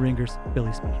on the Ringers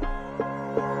Philly Special.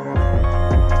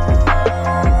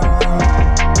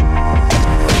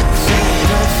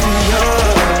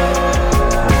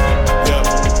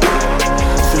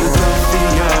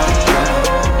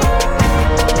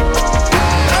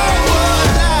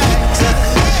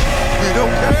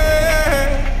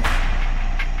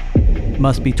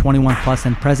 Must be 21 plus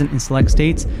and present in select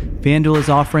states. FanDuel is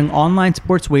offering online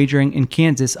sports wagering in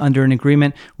Kansas under an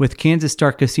agreement with Kansas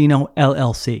Star Casino,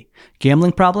 LLC.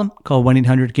 Gambling problem? Call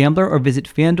 1-800-GAMBLER or visit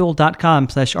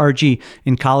FanDuel.com/RG.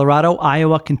 In Colorado,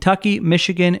 Iowa, Kentucky,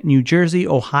 Michigan, New Jersey,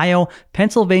 Ohio,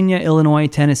 Pennsylvania, Illinois,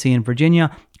 Tennessee, and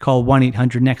Virginia. Call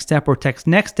 1-800-NEXT-STEP or text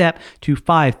NEXT-STEP to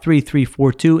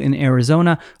 53342 in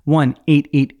Arizona,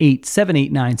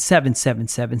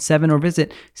 1-888-789-7777 or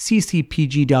visit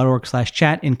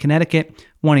ccpg.org/chat in Connecticut,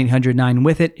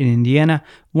 1-800-9-WITH-IT in Indiana,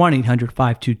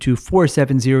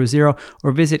 1-800-522-4700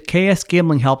 or visit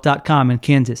ksgamblinghelp.com in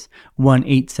Kansas,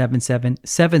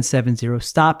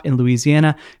 1-877-770-STOP in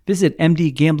Louisiana, visit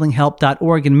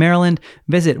mdgamblinghelp.org in Maryland,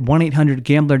 visit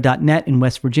 1-800-GAMBLER.net in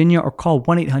West Virginia or call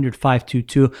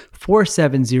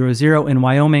 1-800-522-4700 in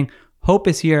Wyoming. Hope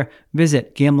is here.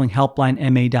 Visit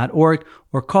gamblinghelplinema.org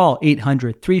or call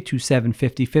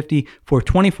 800-327-5050 for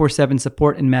 24/7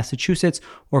 support in Massachusetts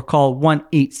or call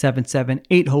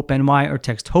 1-877-8-HOPE-NY or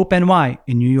text HOPE-NY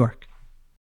in New York.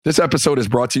 This episode is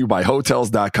brought to you by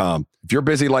Hotels.com. If you're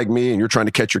busy like me and you're trying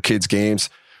to catch your kids' games,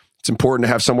 it's important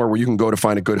to have somewhere where you can go to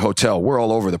find a good hotel. We're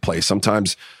all over the place.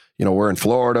 Sometimes, we're in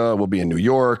Florida, we'll be in New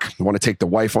York. You want to take the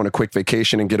wife on a quick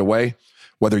vacation and get away?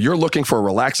 Whether you're looking for a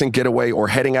relaxing getaway or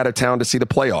heading out of town to see the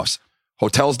playoffs,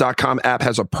 Hotels.com app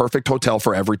has a perfect hotel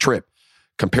for every trip.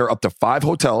 Compare up to 5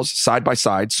 hotels side by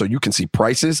side so you can see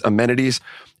prices, amenities,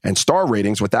 and star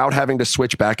ratings without having to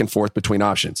switch back and forth between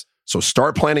options. So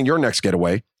start planning your next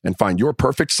getaway and find your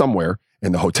perfect somewhere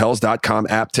in the Hotels.com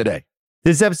app today.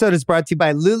 This episode is brought to you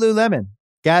by Lululemon.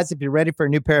 Guys, if you're ready for a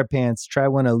new pair of pants, try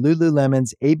one of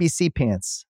Lululemon's ABC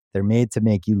pants. They're made to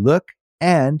make you look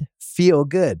and feel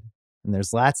good. And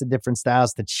there's lots of different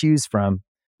styles to choose from.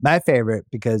 My favorite,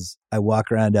 because I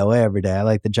walk around LA every day, I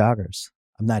like the joggers.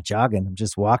 I'm not jogging, I'm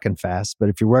just walking fast. But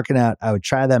if you're working out, I would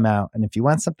try them out. And if you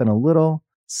want something a little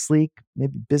sleek,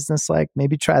 maybe business-like,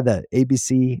 maybe try the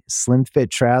ABC Slim Fit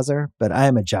trouser. But I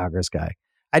am a joggers guy.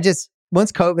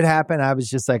 Once COVID happened, I was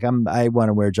just like, I want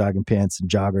to wear jogging pants and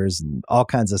joggers and all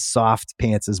kinds of soft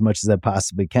pants as much as I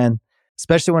possibly can,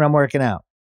 especially when I'm working out.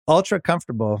 Ultra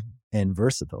comfortable and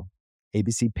versatile.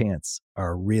 ABC pants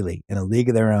are really in a league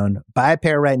of their own. Buy a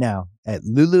pair right now at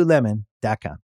Lululemon.com.